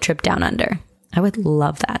a field trip down under. I would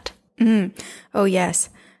love that. Oh, yes.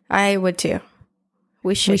 I would too.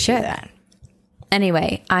 We should do that.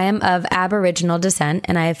 Anyway, I am of Aboriginal descent,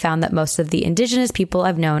 and I have found that most of the Indigenous people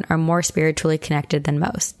I've known are more spiritually connected than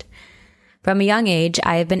most. From a young age,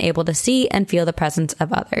 I have been able to see and feel the presence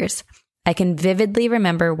of others. I can vividly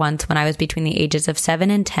remember once when I was between the ages of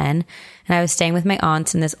 7 and 10, and I was staying with my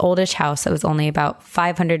aunts in this oldish house that was only about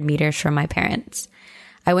 500 meters from my parents.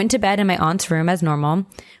 I went to bed in my aunt's room as normal,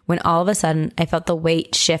 when all of a sudden I felt the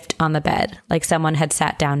weight shift on the bed, like someone had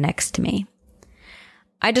sat down next to me.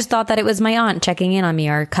 I just thought that it was my aunt checking in on me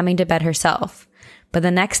or coming to bed herself. But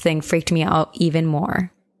the next thing freaked me out even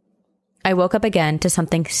more. I woke up again to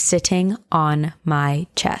something sitting on my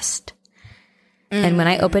chest. And when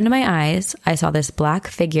I opened my eyes, I saw this black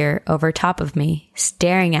figure over top of me,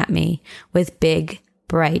 staring at me with big,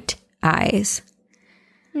 bright eyes.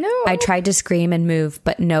 No. I tried to scream and move,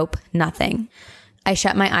 but nope, nothing. I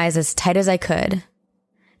shut my eyes as tight as I could.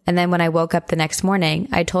 And then when I woke up the next morning,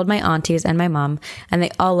 I told my aunties and my mom, and they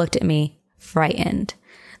all looked at me frightened.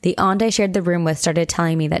 The aunt I shared the room with started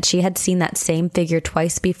telling me that she had seen that same figure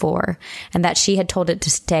twice before, and that she had told it to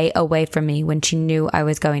stay away from me when she knew I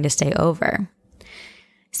was going to stay over.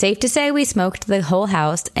 Safe to say we smoked the whole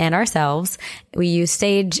house and ourselves. We used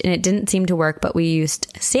sage and it didn't seem to work, but we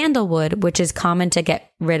used sandalwood, which is common to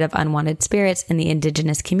get rid of unwanted spirits in the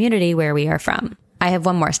Indigenous community where we are from. I have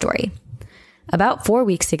one more story. About 4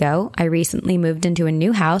 weeks ago, I recently moved into a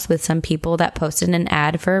new house with some people that posted an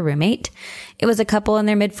ad for a roommate. It was a couple in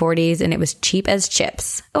their mid-40s and it was cheap as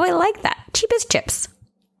chips. Oh, I like that. Cheap as chips.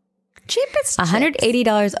 Cheap as chips.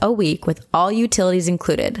 $180 a week with all utilities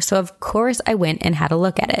included. So of course I went and had a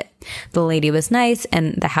look at it. The lady was nice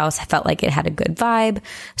and the house felt like it had a good vibe.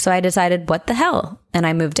 So I decided, what the hell? And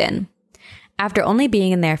I moved in. After only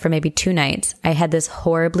being in there for maybe 2 nights, I had this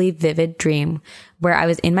horribly vivid dream where I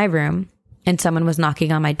was in my room and someone was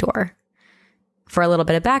knocking on my door. For a little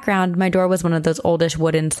bit of background, my door was one of those oldish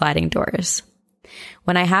wooden sliding doors.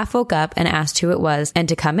 When I half woke up and asked who it was and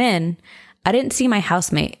to come in, I didn't see my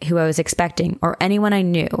housemate who I was expecting or anyone I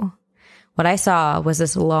knew. What I saw was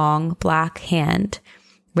this long black hand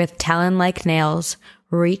with talon-like nails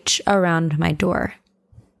reach around my door.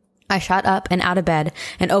 I shot up and out of bed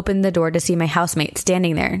and opened the door to see my housemate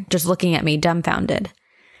standing there, just looking at me dumbfounded.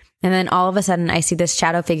 And then all of a sudden, I see this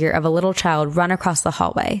shadow figure of a little child run across the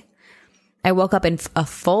hallway. I woke up in a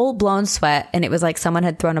full-blown sweat, and it was like someone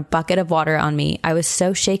had thrown a bucket of water on me. I was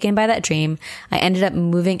so shaken by that dream, I ended up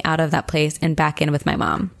moving out of that place and back in with my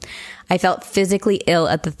mom. I felt physically ill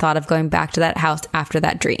at the thought of going back to that house after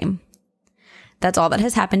that dream. That's all that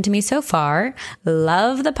has happened to me so far.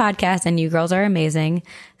 Love the podcast and you girls are amazing.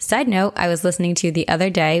 Side note, I was listening to the other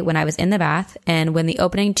day when I was in the bath, and when the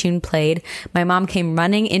opening tune played, my mom came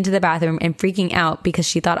running into the bathroom and freaking out because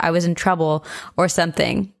she thought I was in trouble or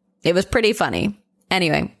something. It was pretty funny.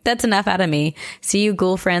 Anyway, that's enough out of me. See you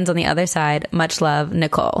ghoul friends on the other side. Much love,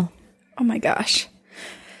 Nicole. Oh my gosh.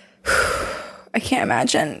 I can't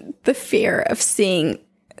imagine the fear of seeing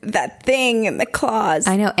that thing in the claws.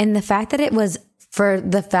 I know. And the fact that it was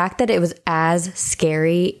as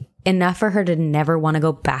scary enough for her to never want to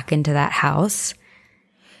go back into that house.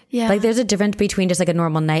 Yeah. Like there's a difference between just like a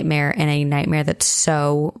normal nightmare and a nightmare that's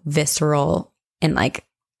so visceral and like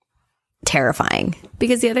terrifying.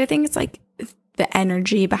 Because the other thing is like the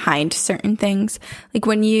energy behind certain things. Like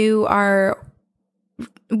when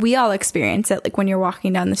we all experience it. Like when you're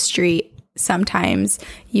walking down the street, sometimes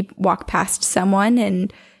you walk past someone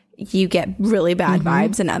and you get really bad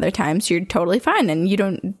vibes, and other times you're totally fine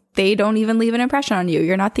and they don't even leave an impression on you.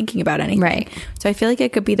 You're not thinking about anything. Right. So I feel like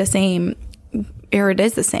it could be the same, or it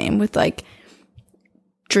is the same with like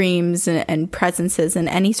dreams and presences and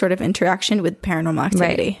any sort of interaction with paranormal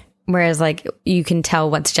activity. Right. Whereas like you can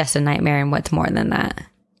tell what's just a nightmare and what's more than that.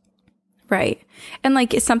 Right. And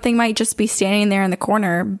like something might just be standing there in the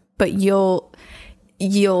corner, but you'll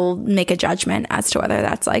make a judgment as to whether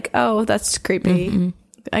that's like, oh, that's creepy.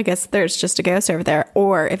 I guess there's just a ghost over there.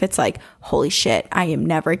 Or if it's like, holy shit, I am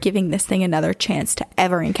never giving this thing another chance to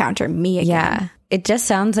ever encounter me again. Yeah. It just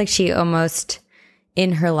sounds like she almost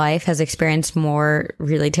in her life has experienced more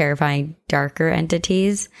really terrifying, darker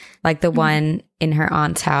entities, like the one in her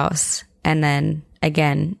aunt's house and then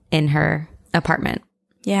again in her apartment.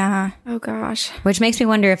 Yeah. Oh gosh. Which makes me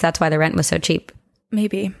wonder if that's why the rent was so cheap.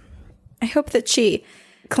 Maybe. I hope that she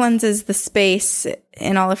cleanses the space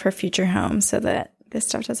in all of her future homes so that this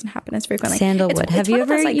stuff doesn't happen as frequently. Sandalwood. Have you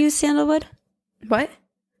ever used sandalwood? What?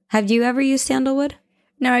 Have you ever used sandalwood?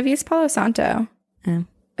 No, I've used Palo Santo. Oh.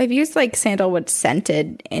 I've used like sandalwood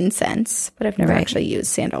scented incense, but I've never actually used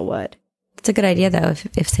sandalwood. It's a good idea though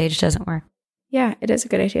if sage doesn't work. Yeah, it is a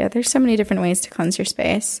good idea. There's so many different ways to cleanse your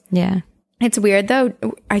space. Yeah. It's weird though.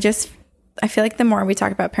 I feel like the more we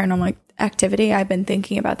talk about paranormal activity, I've been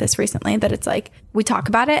thinking about this recently, that it's like we talk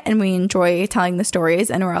about it and we enjoy telling the stories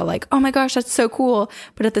and we're all like, oh my gosh, that's so cool.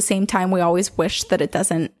 But at the same time, we always wish that it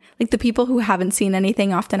doesn't, like the people who haven't seen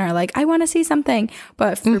anything often are like, I want to see something.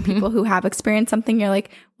 But for people who have experienced something, you're like,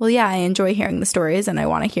 well, yeah, I enjoy hearing the stories and I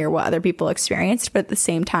want to hear what other people experienced. But at the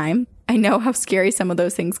same time, I know how scary some of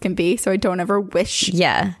those things can be. So I don't ever wish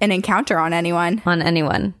an encounter on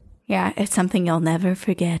anyone. Yeah, it's something you'll never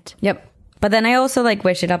forget. Yep. But then I also like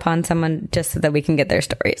wish it upon someone just so that we can get their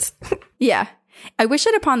stories. Yeah. I wish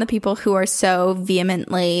it upon the people who are so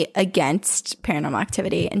vehemently against paranormal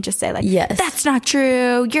activity and just say like, yes, that's not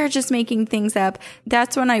true. You're just making things up.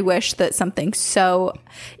 That's when I wish that something so...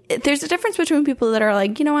 There's a difference between people that are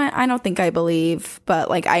like, you know what, I don't think I believe, but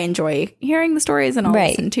like I enjoy hearing the stories and I'll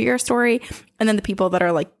listen to your story. And then the people that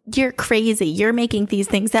are like, you're crazy. You're making these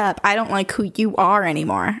things up. I don't like who you are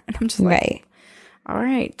anymore. And I'm just like, all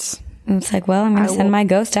right. It's like, well, I'm going to send my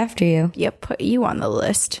ghost after you. Yep, put you on the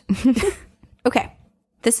list. Okay.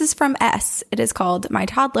 This is from S. It is called My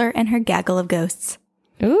Toddler and Her Gaggle of Ghosts.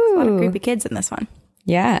 Ooh. There's a lot of creepy kids in this one.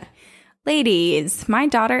 Yeah. Ladies, my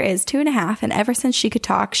daughter is 2.5, and ever since she could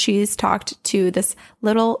talk, she's talked to this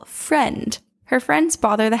little friend. Her friends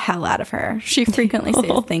bother the hell out of her. She frequently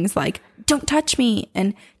says things like, don't touch me,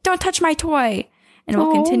 and don't touch my toy. And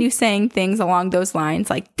will continue saying things along those lines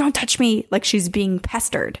like, don't touch me, like she's being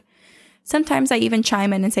pestered. Sometimes I even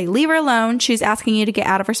chime in and say, leave her alone. She's asking you to get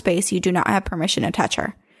out of her space. You do not have permission to touch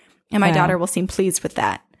her. And my daughter will seem pleased with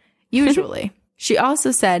that. Usually. She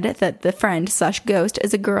also said that the friend/ghost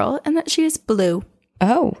is a girl and that she is blue.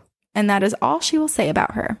 Oh. And that is all she will say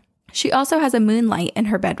about her. She also has a moonlight in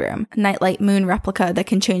her bedroom, a nightlight moon replica that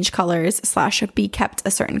can change colors / be kept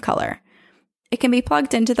a certain color. It can be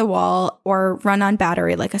plugged into the wall or run on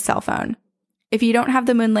battery like a cell phone. If you don't have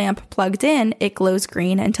the moon lamp plugged in, it glows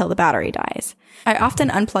green until the battery dies. I often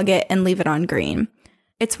unplug it and leave it on green.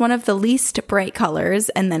 It's one of the least bright colors,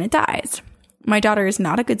 and then it dies. My daughter is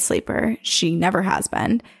not a good sleeper. She never has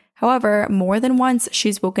been. However, more than once,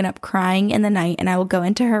 she's woken up crying in the night, and I will go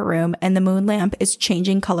into her room, and the moon lamp is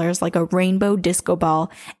changing colors like a rainbow disco ball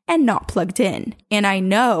and not plugged in. And I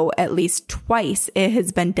know at least twice it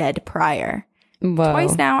has been dead prior. Whoa.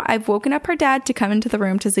 Twice now, I've woken up her dad to come into the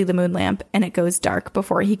room to see the moon lamp, and it goes dark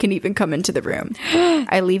before he can even come into the room.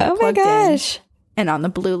 I leave it plugged in and on the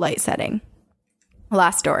blue light setting.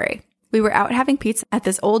 Last story. We were out having pizza at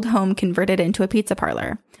this old home converted into a pizza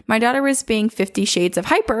parlor. My daughter was being 50 Shades of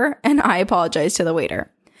Hyper, and I apologized to the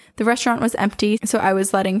waiter. The restaurant was empty, so I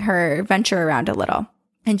was letting her venture around a little.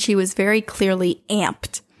 And she was very clearly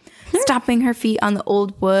amped, stomping her feet on the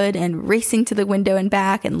old wood and racing to the window and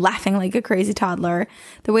back and laughing like a crazy toddler.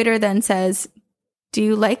 The waiter then says, "Do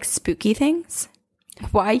you like spooky things?"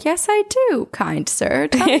 "Why, yes, I do, kind sir.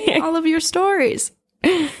 Tell me all of your stories."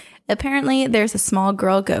 Apparently, there's a small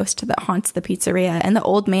girl ghost that haunts the pizzeria, and the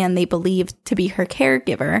old man they believe to be her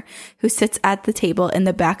caregiver who sits at the table in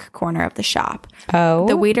the back corner of the shop. Oh.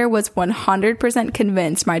 The waiter was 100%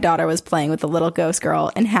 convinced my daughter was playing with the little ghost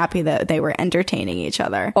girl and happy that they were entertaining each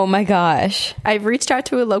other. Oh my gosh. I've reached out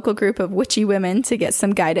to a local group of witchy women to get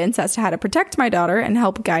some guidance as to how to protect my daughter and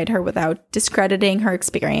help guide her without discrediting her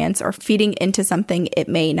experience or feeding into something it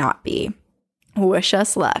may not be. Wish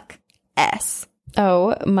us luck. S.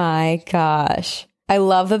 Oh my gosh. I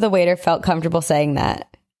love that the waiter felt comfortable saying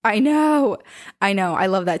that. I know. I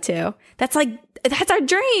love that too. That's our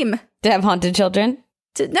dream. To have haunted children?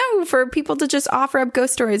 No, for people to just offer up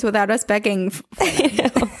ghost stories without us begging for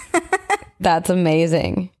them. That's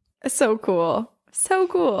amazing. So cool. So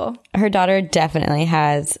cool. Her daughter definitely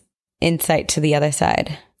has insight to the other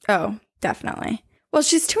side. Oh, definitely. Well,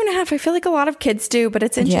 she's 2.5. I feel like a lot of kids do, but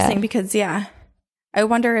it's interesting because, I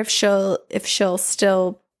wonder if she'll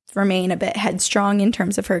still remain a bit headstrong in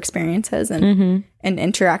terms of her experiences and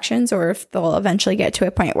interactions, or if they'll eventually get to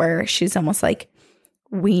a point where she's almost like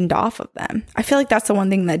weaned off of them. I feel like that's the one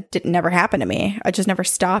thing that never happened to me. I just never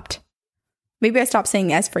stopped. Maybe I stopped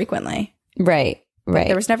saying as frequently. Right.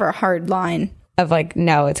 There was never a hard line of like,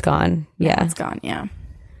 no, it's gone. Yeah. It's gone. Yeah.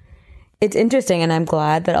 It's interesting, and I'm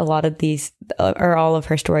glad that a lot of these, or all of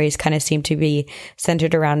her stories, kind of seem to be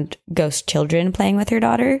centered around ghost children playing with her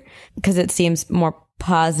daughter, because it seems more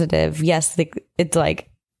positive. Yes,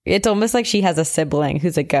 it's almost like she has a sibling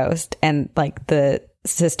who's a ghost, and like the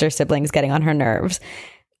sister sibling's getting on her nerves.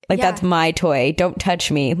 Like, that's my toy. Don't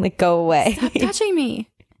touch me. Like, go away. Stop touching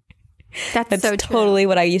me. That's so totally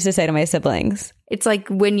what I used to say to my siblings. It's like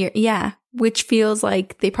when which feels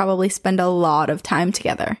like they probably spend a lot of time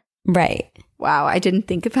together. Right. Wow, I didn't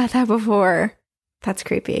think about that before. That's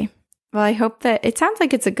creepy. Well, I hope that it sounds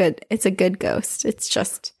like it's a good ghost. It's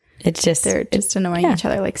just they're just annoying each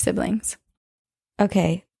other like siblings.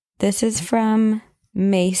 Okay. This is from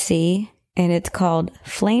Macy, and it's called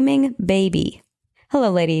Flaming Baby.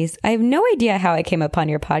 Hello, ladies. I have no idea how I came upon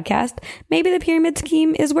your podcast. Maybe the pyramid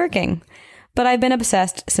scheme is working. But I've been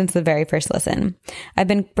obsessed since the very first listen. I've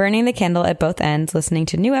been burning the candle at both ends, listening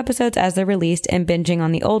to new episodes as they're released and binging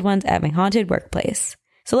on the old ones at my haunted workplace.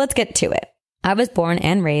 So let's get to it. I was born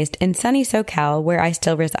and raised in sunny SoCal, where I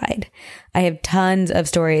still reside. I have tons of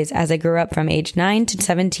stories as I grew up from age 9 to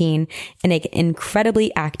 17 in an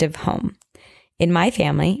incredibly active home. In my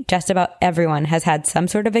family, just about everyone has had some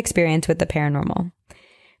sort of experience with the paranormal.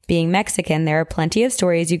 Being Mexican, there are plenty of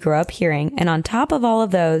stories you grow up hearing, and on top of all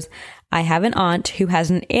of those, I have an aunt who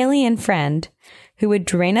has an alien friend who would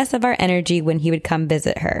drain us of our energy when he would come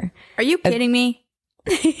visit her. Are you kidding me?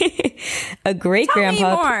 A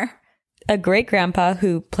great-grandpa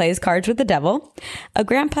who plays cards with the devil, a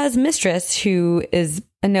grandpa's mistress who is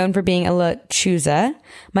known for being a lechuza.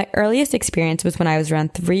 My earliest experience was when I was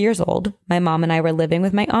around 3 years old. My mom and I were living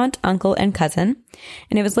with my aunt, uncle, and cousin,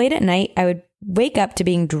 and it was late at night. I would wake up to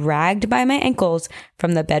being dragged by my ankles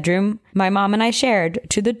from the bedroom my mom and I shared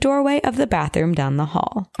to the doorway of the bathroom down the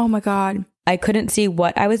hall. Oh my God. I couldn't see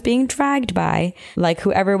what I was being dragged by. Like,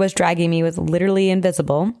 whoever was dragging me was literally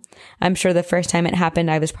invisible. I'm sure the first time it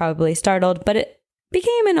happened, I was probably startled, but it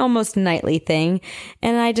became an almost nightly thing.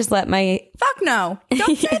 And I just let Fuck no.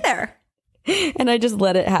 Don't stay there. And I just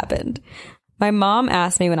let it happen. My mom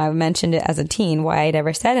asked me when I mentioned it as a teen why I'd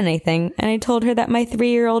ever said anything, and I told her that my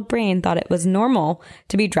 3-year-old brain thought it was normal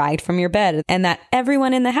to be dragged from your bed and that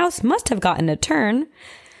everyone in the house must have gotten a turn.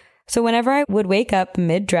 So whenever I would wake up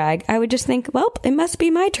mid-drag, I would just think, well, it must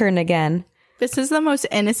be my turn again. This is the most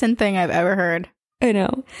innocent thing I've ever heard. I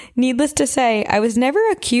know. Needless to say, I was never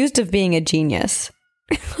accused of being a genius.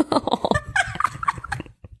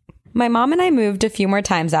 My mom and I moved a few more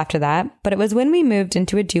times after that, but it was when we moved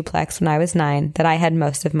into a duplex when I was 9 that I had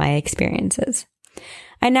most of my experiences.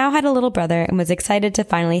 I now had a little brother and was excited to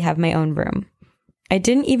finally have my own room. I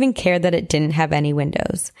didn't even care that it didn't have any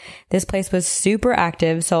windows. This place was super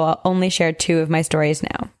active, so I'll only share 2 of my stories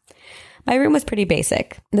now. My room was pretty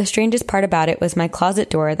basic. The strangest part about it was my closet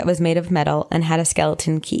door that was made of metal and had a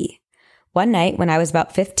skeleton key. One night, when I was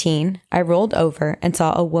about 15, I rolled over and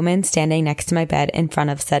saw a woman standing next to my bed in front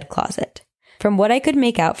of said closet. From what I could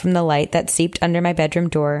make out from the light that seeped under my bedroom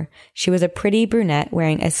door, she was a pretty brunette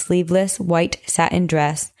wearing a sleeveless white satin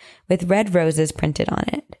dress with red roses printed on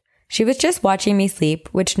it. She was just watching me sleep,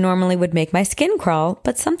 which normally would make my skin crawl,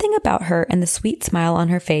 but something about her and the sweet smile on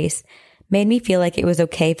her face made me feel like it was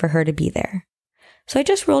okay for her to be there. So I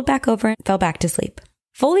just rolled back over and fell back to sleep.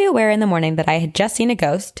 Fully aware in the morning that I had just seen a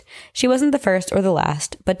ghost, she wasn't the first or the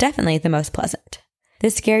last, but definitely the most pleasant. The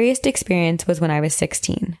scariest experience was when I was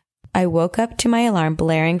 16. I woke up to my alarm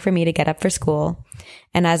blaring for me to get up for school,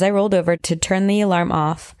 and as I rolled over to turn the alarm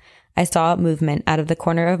off, I saw movement out of the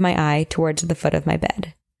corner of my eye towards the foot of my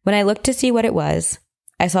bed. When I looked to see what it was,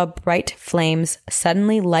 I saw bright flames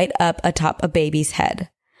suddenly light up atop a baby's head.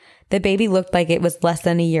 The baby looked like it was less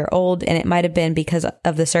than a year old, and it might have been because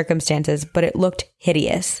of the circumstances, but it looked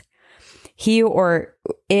hideous. He or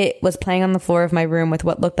it was playing on the floor of my room with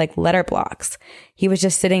what looked like letter blocks. He was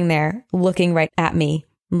just sitting there, looking right at me,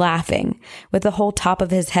 laughing, with the whole top of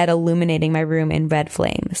his head illuminating my room in red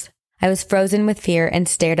flames. I was frozen with fear and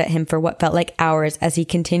stared at him for what felt like hours as he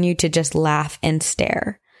continued to just laugh and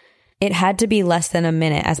stare. It had to be less than a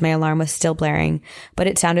minute as my alarm was still blaring, but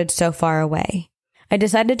it sounded so far away. I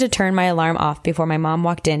decided to turn my alarm off before my mom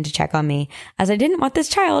walked in to check on me, as I didn't want this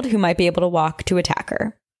child who might be able to walk to attack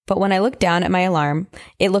her. But when I looked down at my alarm,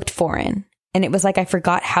 it looked foreign, and it was like I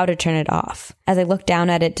forgot how to turn it off. As I looked down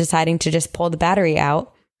at it, deciding to just pull the battery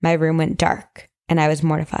out, my room went dark, and I was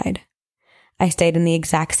mortified. I stayed in the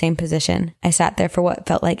exact same position. I sat there for what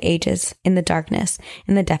felt like ages, in the darkness,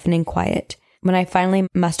 in the deafening quiet. When I finally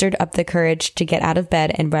mustered up the courage to get out of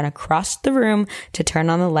bed and run across the room to turn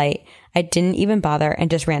on the light, I didn't even bother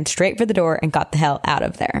and just ran straight for the door and got the hell out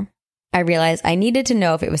of there. I realized I needed to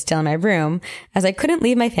know if it was still in my room, as I couldn't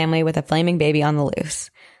leave my family with a flaming baby on the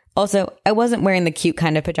loose. Also, I wasn't wearing the cute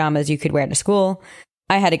kind of pajamas you could wear to school.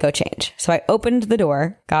 I had to go change. So I opened the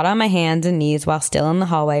door, got on my hands and knees while still in the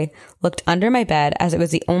hallway, looked under my bed as it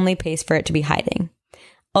was the only place for it to be hiding.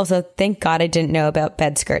 Also, thank God I didn't know about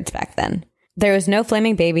bed skirts back then. There was no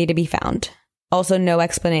flaming baby to be found. Also, no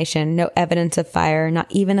explanation, no evidence of fire,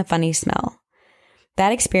 not even a funny smell.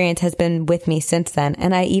 That experience has been with me since then,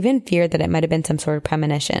 and I even feared that it might have been some sort of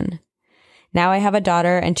premonition. Now I have a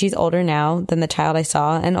daughter, and she's older now than the child I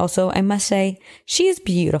saw, and also, I must say, she is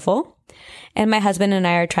beautiful. And my husband and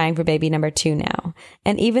I are trying for baby number 2 now.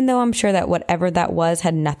 And even though I'm sure that whatever that was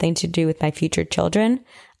had nothing to do with my future children,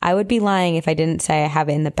 I would be lying if I didn't say I have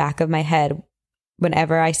it in the back of my head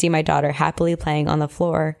whenever I see my daughter happily playing on the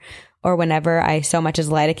floor, or whenever I so much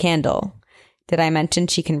as light a candle. Did I mention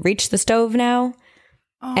she can reach the stove now?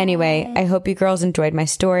 Aww. Anyway, I hope you girls enjoyed my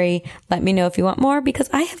story. Let me know if you want more,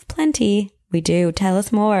 because I have plenty. We do. Tell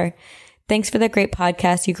us more. Thanks for the great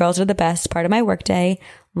podcast. You girls are the best part of my workday.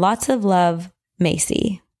 Lots of love,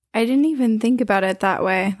 Macy. I didn't even think about it that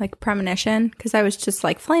way, like premonition, because I was just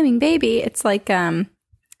like, flaming baby. It's like in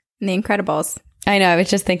The Incredibles. I know. I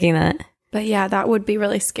was just thinking that. But yeah, that would be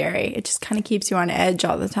really scary. It just kind of keeps you on edge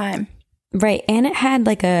all the time. Right. And it had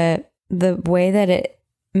like the way that it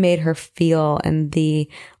made her feel, and the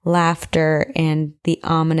laughter and the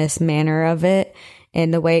ominous manner of it,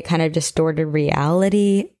 and the way it kind of distorted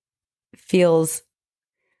reality feels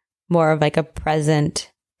more of like a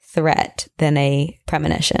present threat than a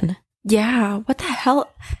premonition. Yeah. What the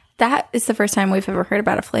hell? That is the first time we've ever heard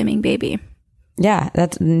about a flaming baby. Yeah.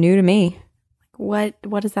 That's new to me. What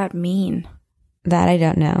does that mean? That I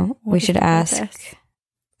don't know. What we should ask purpose?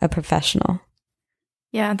 a professional.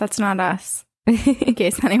 Yeah, that's not us. In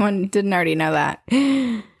case anyone didn't already know that.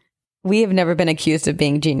 We have never been accused of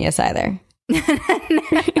being genius either.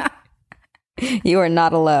 You are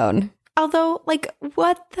not alone. Although, like,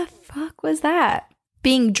 what the fuck was that?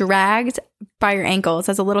 Being dragged by your ankles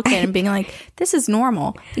as a little kid and being like, this is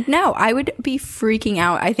normal. Like, no, I would be freaking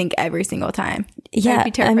out, I think, every single time. Yeah, I'd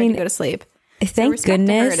be terrified to go to sleep. Thank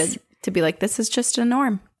goodness. To be like, this is just a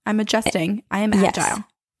norm. I'm adjusting. I am agile. Yes.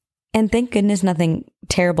 And thank goodness nothing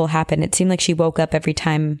terrible happened. It seemed like she woke up every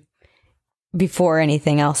time before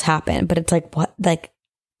anything else happened. But it's like, what? Like,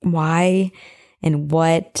 why and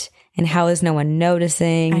what? And how is no one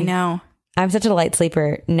noticing? I know. I'm such a light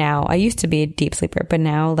sleeper now. I used to be a deep sleeper, but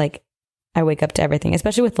now, like, I wake up to everything,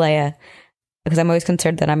 especially with Leia, because I'm always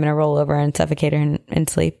concerned that I'm going to roll over and suffocate her in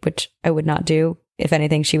sleep, which I would not do. If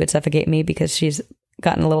anything, she would suffocate me because she's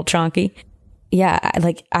gotten a little chonky. Yeah,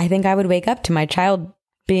 like, I think I would wake up to my child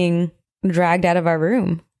being dragged out of our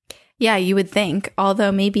room. Yeah, you would think.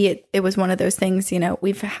 Although maybe it was one of those things, you know,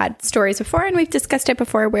 we've had stories before and we've discussed it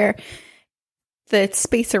before where the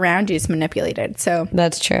space around you is manipulated. So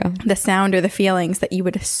that's true. The sound or the feelings that you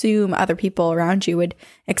would assume other people around you would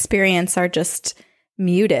experience are just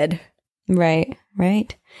muted. Right.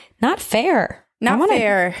 Not fair. Not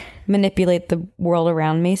fair. Manipulate the world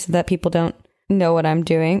around me so that people don't know what I'm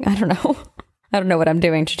doing. I don't know. I don't know what I'm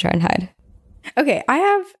doing to try and hide. Okay, I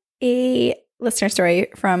have a listener story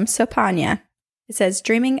from Sopanya. It says,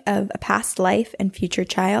 dreaming of a past life and future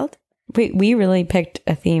child. Wait, we really picked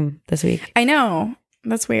a theme this week. I know.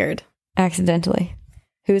 That's weird. Accidentally.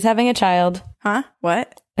 Who's having a child? Huh?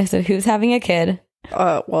 What? I said, who's having a kid?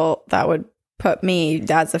 Well, that would put me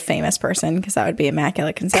as a famous person because that would be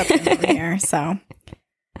immaculate conception over here. So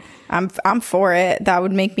I'm for it. That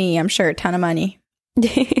would make me, I'm sure, a ton of money.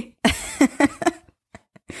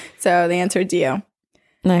 So the answer is you.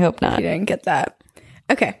 I hope not. You didn't get that.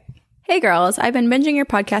 Okay. Hey girls, I've been binging your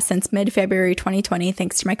podcast since mid-February 2020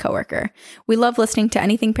 thanks to my coworker. We love listening to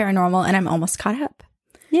anything paranormal and I'm almost caught up.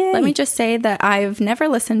 Yay. Let me just say that I've never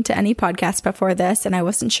listened to any podcast before this and I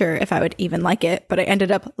wasn't sure if I would even like it, but I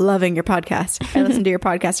ended up loving your podcast. I listened to your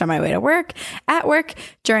podcast on my way to work, at work,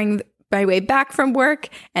 during my way back from work,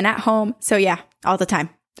 and at home. So yeah, all the time.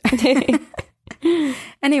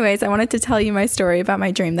 Anyways, I wanted to tell you my story about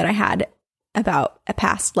my dream that I had about a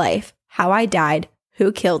past life, how I died,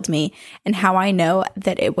 who killed me, and how I know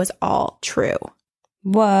that it was all true.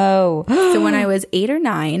 Whoa. So when I was 8 or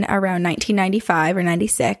 9, around 1995 or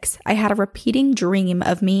 96, I had a repeating dream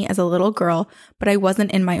of me as a little girl, but I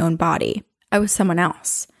wasn't in my own body. I was someone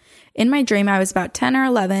else. In my dream, I was about 10 or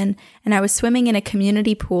 11, and I was swimming in a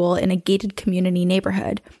community pool in a gated community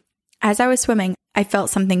neighborhood. As I was swimming, I felt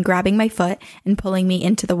something grabbing my foot and pulling me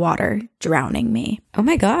into the water, drowning me. Oh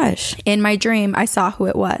my gosh. In my dream, I saw who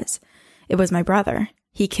it was. It was my brother.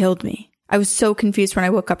 He killed me. I was so confused when I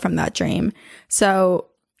woke up from that dream. So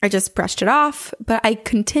I just brushed it off, but I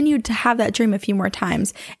continued to have that dream a few more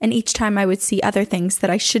times. And each time I would see other things that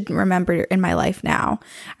I shouldn't remember in my life now.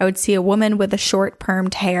 I would see a woman with a short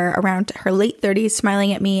permed hair around her late 30s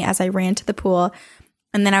smiling at me as I ran to the pool.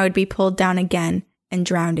 And then I would be pulled down again and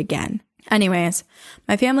drowned again. Anyways,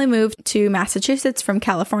 my family moved to Massachusetts from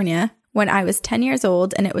California when I was 10 years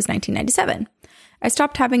old and it was 1997. I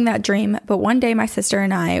stopped having that dream, but one day my sister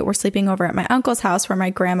and I were sleeping over at my uncle's house where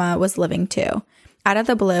my grandma was living too. Out of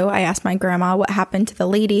the blue, I asked my grandma what happened to the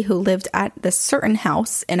lady who lived at this certain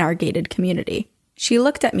house in our gated community. She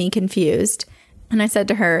looked at me confused, and I said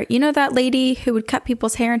to her, "You know that lady who would cut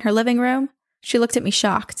people's hair in her living room?" She looked at me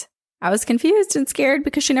shocked. I was confused and scared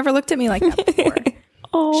because she never looked at me like that before.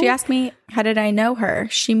 She asked me, how did I know her?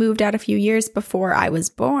 She moved out a few years before I was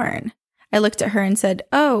born. I looked at her and said,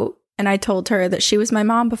 "Oh," and I told her that she was my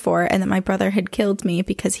mom before and that my brother had killed me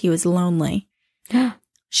because he was lonely.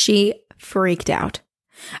 She freaked out.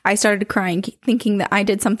 I started crying, thinking that I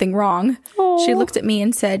did something wrong. Aww. She looked at me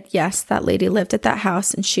and said, yes, that lady lived at that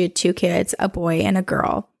house and she had 2 kids, a boy and a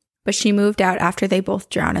girl. But she moved out after they both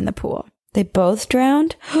drowned in the pool. They both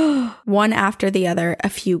drowned? One after the other, a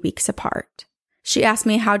few weeks apart. She asked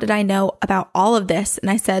me how did I know about all of this, and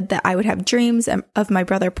I said that I would have dreams of my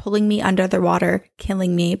brother pulling me under the water,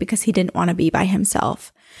 killing me because he didn't want to be by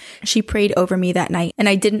himself. She prayed over me that night, and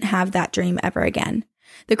I didn't have that dream ever again.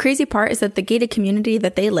 The crazy part is that the gated community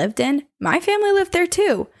that they lived in, my family lived there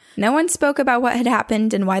too. No one spoke about what had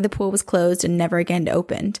happened and why the pool was closed and never again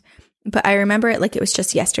opened. But I remember it like it was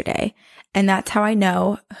just yesterday. And that's how I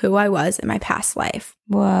know who I was in my past life.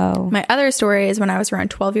 Whoa. My other story is when I was around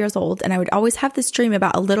 12 years old and I would always have this dream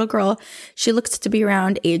about a little girl. She looked to be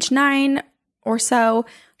around age 9 or so.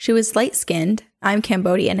 She was light-skinned. I'm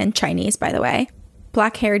Cambodian and Chinese, by the way.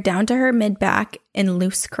 Black hair down to her mid-back in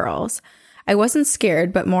loose curls. I wasn't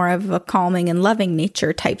scared, but more of a calming and loving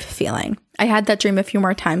nature type feeling. I had that dream a few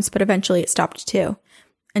more times, but eventually it stopped too.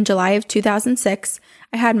 In July of 2006,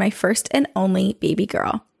 I had my first and only baby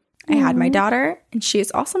girl. I had my daughter, and she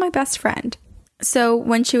is also my best friend. So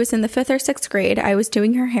when she was in the 5th or 6th grade, I was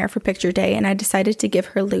doing her hair for picture day, and I decided to give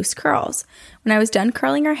her loose curls. When I was done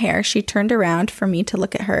curling her hair, she turned around for me to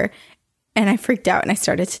look at her, and I freaked out, and I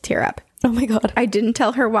started to tear up. Oh my God. I didn't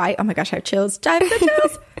tell her why. Oh my gosh, I have chills. I've got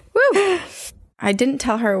chills. Woo! I didn't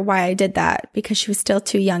tell her why I did that because she was still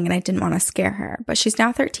too young and I didn't want to scare her. But she's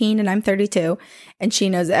now 13 and I'm 32 and she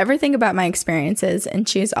knows everything about my experiences and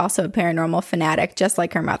she's also a paranormal fanatic just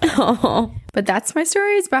like her mother. Oh. But that's my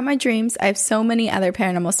stories about my dreams. I have so many other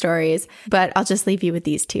paranormal stories, but I'll just leave you with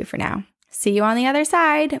these 2 for now. See you on the other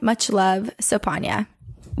side. Much love, Sopanya.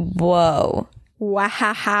 Whoa.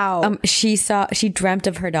 Wow. She dreamt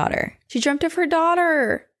of her daughter. She dreamt of her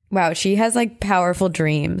daughter. Wow, she has like powerful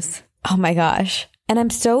dreams. Oh my gosh. And I'm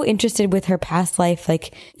so interested with her past life.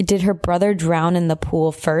 Like, did her brother drown in the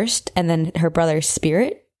pool first and then her brother's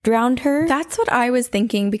spirit drowned her? That's what I was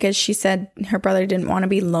thinking because she said her brother didn't want to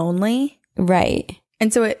be lonely. Right.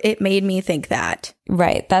 And so it made me think that.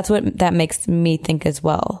 Right. That's what that makes me think as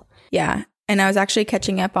well. Yeah. And I was actually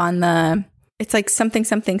catching up on it's like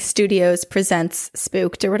something Studios presents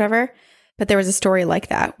Spooked or whatever. But there was a story like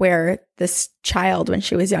that where this child, when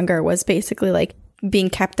she was younger, was basically like being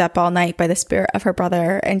kept up all night by the spirit of her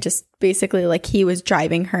brother, and just basically like he was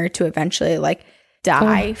driving her to eventually like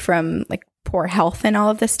die from like poor health and all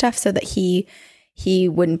of this stuff, so that he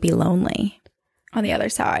wouldn't be lonely on the other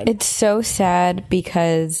side. It's so sad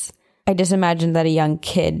because I just imagine that a young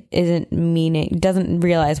kid doesn't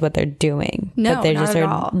realize what they're doing. No, but they not just at are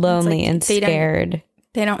all. lonely and scared.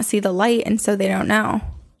 They don't see the light, and so they don't know.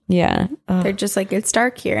 Yeah. They're just like, it's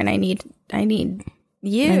dark here, and I need you. I need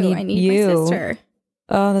you. my sister.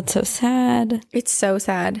 Oh, that's so sad. It's so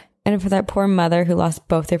sad. And for that poor mother who lost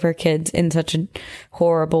both of her kids in such a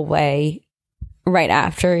horrible way right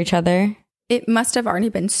after each other. It must have already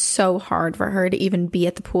been so hard for her to even be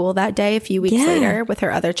at the pool that day a few weeks later with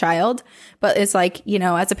her other child. But it's like, you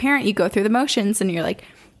know, as a parent, you go through the motions and you're like,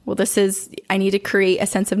 well, I need to create a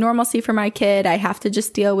sense of normalcy for my kid. I have to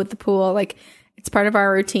just deal with the pool. Like, it's part of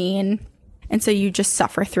our routine. And so you just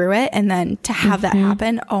suffer through it. And then to have that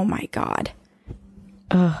happen, oh my God.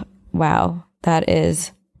 Oh, wow. That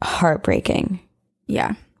is heartbreaking.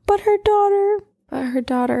 Yeah. But her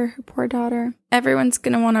poor daughter. Everyone's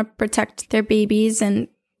going to want to protect their babies and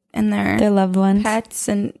their loved ones, pets,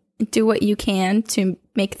 and do what you can to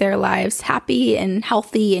make their lives happy and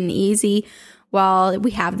healthy and easy while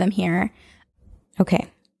we have them here. Okay.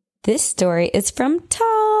 This story is from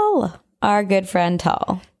Tal, our good friend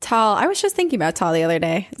Tal. Tal. I was just thinking about Tal the other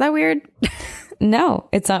day. Is that weird? No,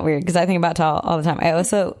 it's not weird because I think about Tal all the time.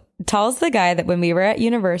 Tal's the guy that when we were at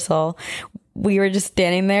Universal, we were just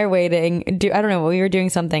standing there waiting. I don't know, we were doing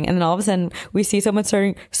something. And then all of a sudden we see someone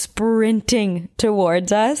starting sprinting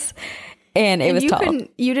towards us. And it was Tal.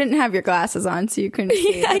 You didn't have your glasses on, so you couldn't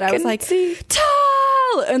see. But I was like,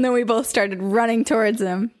 Tal! And then we both started running towards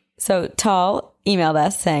him. So Tal emailed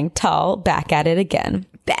us saying, Tal, back at it again.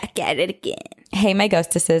 Back at it again. Hey, my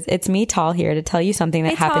ghostesses, it's me, Tal, here to tell you something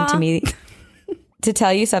that happened to me. To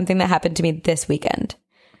tell you something that happened to me this weekend.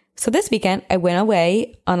 So this weekend, I went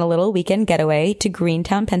away on a little weekend getaway to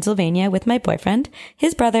Greentown, Pennsylvania with my boyfriend,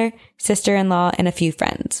 his brother, sister-in-law, and a few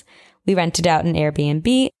friends. We rented out an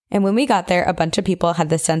Airbnb, and when we got there, a bunch of people had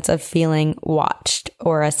the sense of feeling watched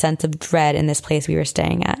or a sense of dread in this place we were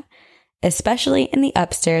staying at, especially in the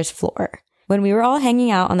upstairs floor. When we were all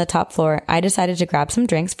hanging out on the top floor, I decided to grab some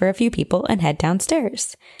drinks for a few people and head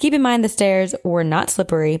downstairs. Keep in mind the stairs were not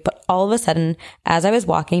slippery, but all of a sudden, as I was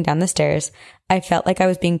walking down the stairs, I felt like I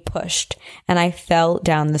was being pushed and I fell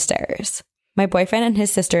down the stairs. My boyfriend and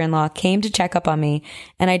his sister-in-law came to check up on me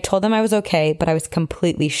and I told them I was okay, but I was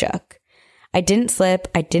completely shook. I didn't slip.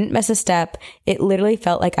 I didn't miss a step. It literally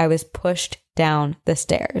felt like I was pushed down the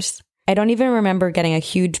stairs. I don't even remember getting a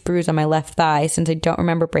huge bruise on my left thigh since I don't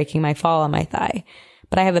remember breaking my fall on my thigh.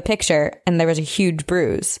 But I have a picture and there was a huge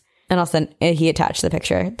bruise. And also he attached the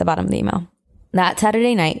picture at the bottom of the email. That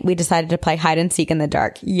Saturday night, we decided to play hide and seek in the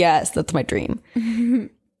dark. Yes, that's my dream.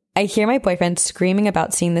 I hear my boyfriend screaming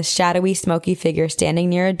about seeing this shadowy, smoky figure standing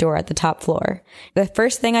near a door at the top floor. The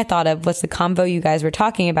first thing I thought of was the convo you guys were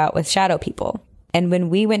talking about with shadow people. And when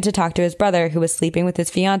we went to talk to his brother, who was sleeping with his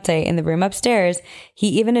fiance in the room upstairs, he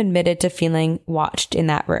even admitted to feeling watched in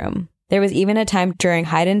that room. There was even a time during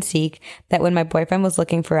hide and seek that when my boyfriend was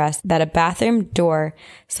looking for us, that a bathroom door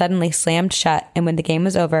suddenly slammed shut. And when the game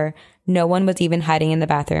was over, no one was even hiding in the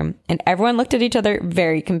bathroom. And everyone looked at each other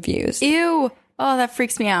very confused. Ew. Oh, that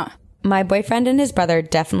freaks me out. My boyfriend and his brother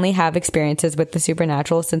definitely have experiences with the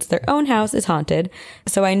supernatural since their own house is haunted.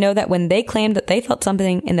 So I know that when they claimed that they felt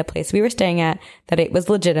something in the place we were staying at, that it was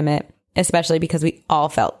legitimate, especially because we all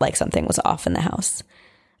felt like something was off in the house.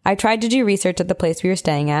 I tried to do research at the place we were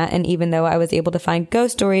staying at, and even though I was able to find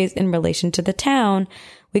ghost stories in relation to the town,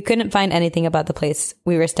 we couldn't find anything about the place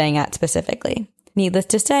we were staying at specifically. Needless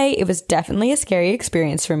to say, it was definitely a scary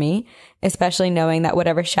experience for me, especially knowing that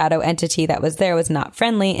whatever shadow entity that was there was not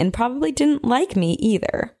friendly and probably didn't like me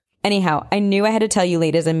either. Anyhow, I knew I had to tell you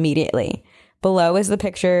ladies immediately. Below is the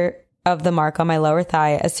picture of the mark on my lower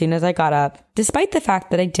thigh as soon as I got up, despite the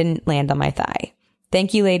fact that I didn't land on my thigh.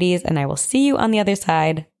 Thank you, ladies, and I will see you on the other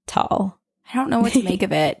side. Tal. I don't know what to make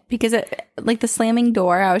of it because like the slamming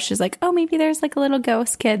door, I was just like, oh, maybe there's like a little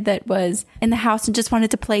ghost kid that was in the house and just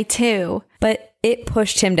wanted to play too. But it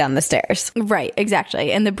pushed him down the stairs. Right,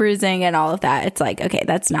 exactly. And the bruising and all of that. It's like, okay,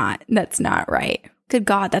 that's not right. Good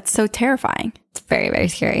God, that's so terrifying. It's very, very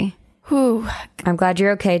scary. Whew. I'm glad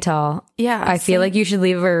you're okay, Tal. Yeah. I feel like you should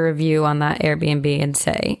leave a review on that Airbnb and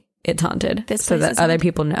say it's haunted so that other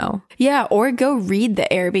people know. Yeah, or go read the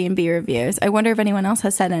Airbnb reviews. I wonder if anyone else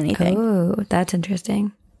has said anything. Oh, that's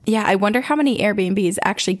interesting. Yeah, I wonder how many Airbnbs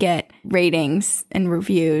actually get ratings and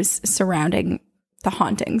reviews surrounding the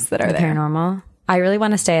hauntings that are there. Paranormal. I really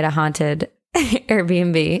want to stay at a haunted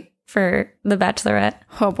Airbnb for the Bachelorette.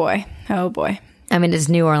 Oh boy. Oh boy. I mean, it's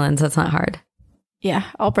New Orleans. That's not hard. Yeah.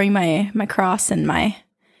 I'll bring my cross and my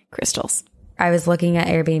crystals. I was looking at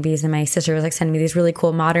Airbnbs and my sister was like sending me these really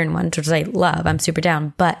cool modern ones, which I love. I'm super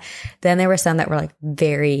down. But then there were some that were like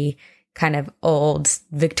very kind of old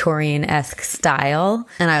Victorian-esque style.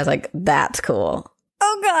 And I was like, that's cool.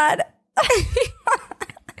 Oh God.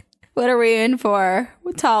 What are we in for?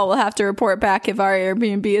 Tal will have to report back if our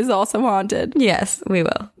Airbnb is also haunted. Yes, we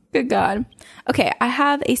will. Good God. Okay, I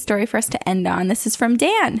have a story for us to end on. This is from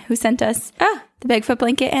Dan, who sent us the Bigfoot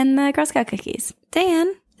blanket and the Girl Scout cookies.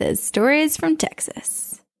 Dan, the story is from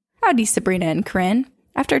Texas. Howdy, Sabrina and Corinne.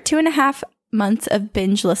 After 2.5 months of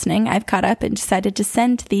binge listening, I've caught up and decided to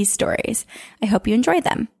send these stories. I hope you enjoy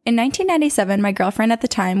them. In 1997, my girlfriend at the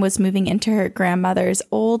time was moving into her grandmother's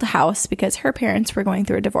old house because her parents were going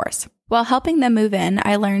through a divorce. While helping them move in,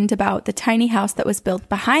 I learned about the tiny house that was built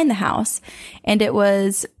behind the house, and it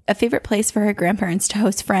was a favorite place for her grandparents to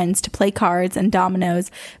host friends, to play cards and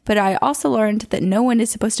dominoes, but I also learned that no one is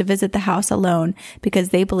supposed to visit the house alone because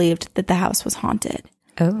they believed that the house was haunted.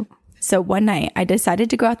 Oh. So one night, I decided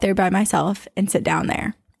to go out there by myself and sit down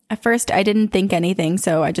there. At first, I didn't think anything,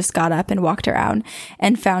 so I just got up and walked around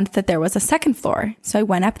and found that there was a second floor. So I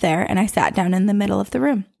went up there and I sat down in the middle of the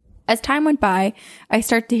room. As time went by, I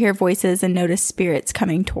started to hear voices and noticed spirits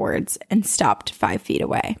coming towards and stopped 5 feet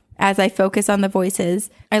away. As I focused on the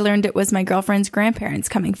voices, I learned it was my girlfriend's grandparents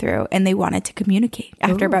coming through and they wanted to communicate.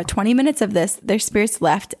 After about 20 minutes of this, their spirits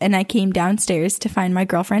left and I came downstairs to find my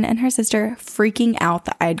girlfriend and her sister freaking out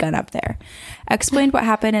that I had gone up there. I explained what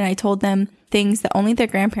happened and I told them things that only their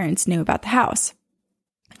grandparents knew about the house.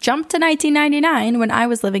 Jump to 1999 when I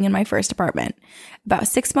was living in my first apartment. About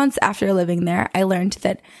 6 months after living there, I learned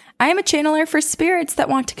that I am a channeler for spirits that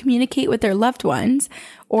want to communicate with their loved ones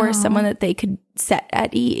or someone that they could set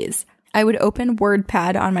at ease. I would open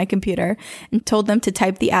WordPad on my computer and told them to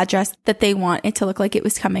type the address that they want it to look like it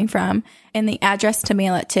was coming from and the address to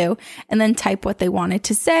mail it to, and then type what they wanted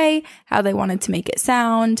to say, how they wanted to make it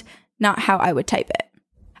sound, not how I would type it.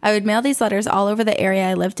 I would mail these letters all over the area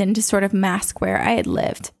I lived in to sort of mask where I had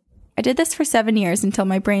lived. I did this for 7 years until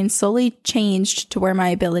my brain slowly changed to where my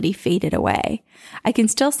ability faded away. I can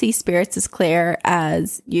still see spirits as clear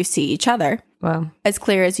as you see each other. Wow. As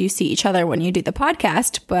clear as you see each other when you do the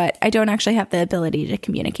podcast, but I don't actually have the ability to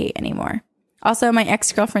communicate anymore. Also, my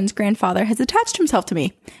ex-girlfriend's grandfather has attached himself to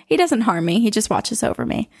me. He doesn't harm me. He just watches over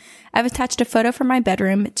me. I've attached a photo from my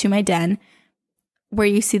bedroom to my den. Where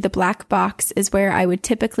you see the black box is where I would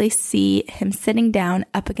typically see him sitting down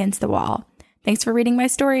up against the wall. Thanks for reading my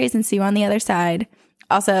stories and see you on the other side.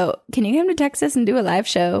 Also, can you come to Texas and do a live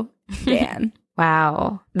show, Dan?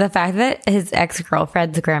 Wow. The fact that his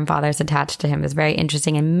ex-girlfriend's grandfather's attached to him is very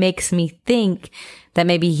interesting and makes me think that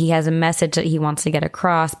maybe he has a message that he wants to get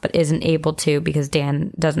across but isn't able to because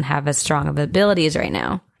Dan doesn't have as strong of abilities right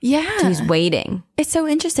now. Yeah. So he's waiting. It's so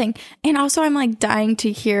interesting. And also I'm like dying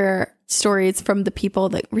to hear stories from the people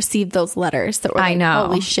that received those letters that were like, I know.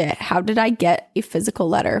 Holy shit, how did I get a physical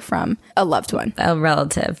letter from a loved one? A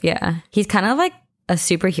relative, yeah. He's kind of like a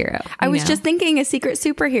superhero. I was just thinking a secret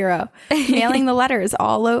superhero, mailing the letters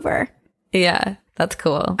all over. Yeah, that's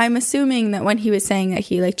cool. I'm assuming that when he was saying that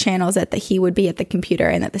he like channels it, that he would be at the computer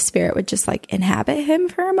and that the spirit would just like inhabit him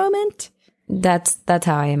for a moment. That's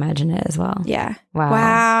how I imagine it as well. Yeah.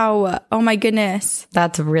 Wow. Oh my goodness.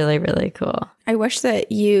 That's really, really cool. I wish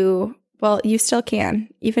that you still can,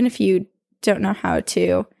 even if you don't know how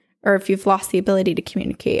to, or if you've lost the ability to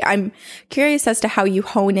communicate. I'm curious as to how you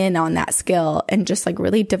hone in on that skill and just like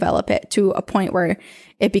really develop it to a point where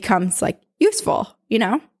it becomes like useful, you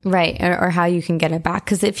know? Right. Or how you can get it back.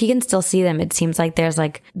 Because if you can still see them, it seems like there's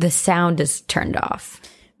like the sound is turned off.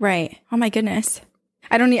 Right. Oh my goodness.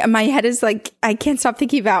 My head is like, I can't stop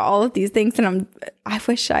thinking about all of these things. And I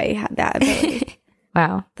wish I had that ability.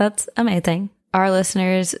 Wow. That's amazing. Our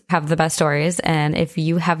listeners have the best stories, and if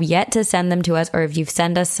you have yet to send them to us, or if you've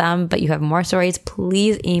sent us some, but you have more stories,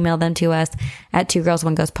 please email them to us at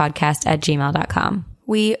twogirlsoneghostpodcast@gmail.com.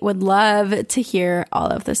 We would love to hear all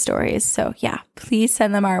of the stories. So yeah, please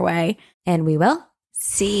send them our way. And we will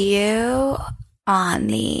see you on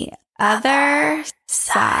the other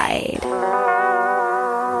side.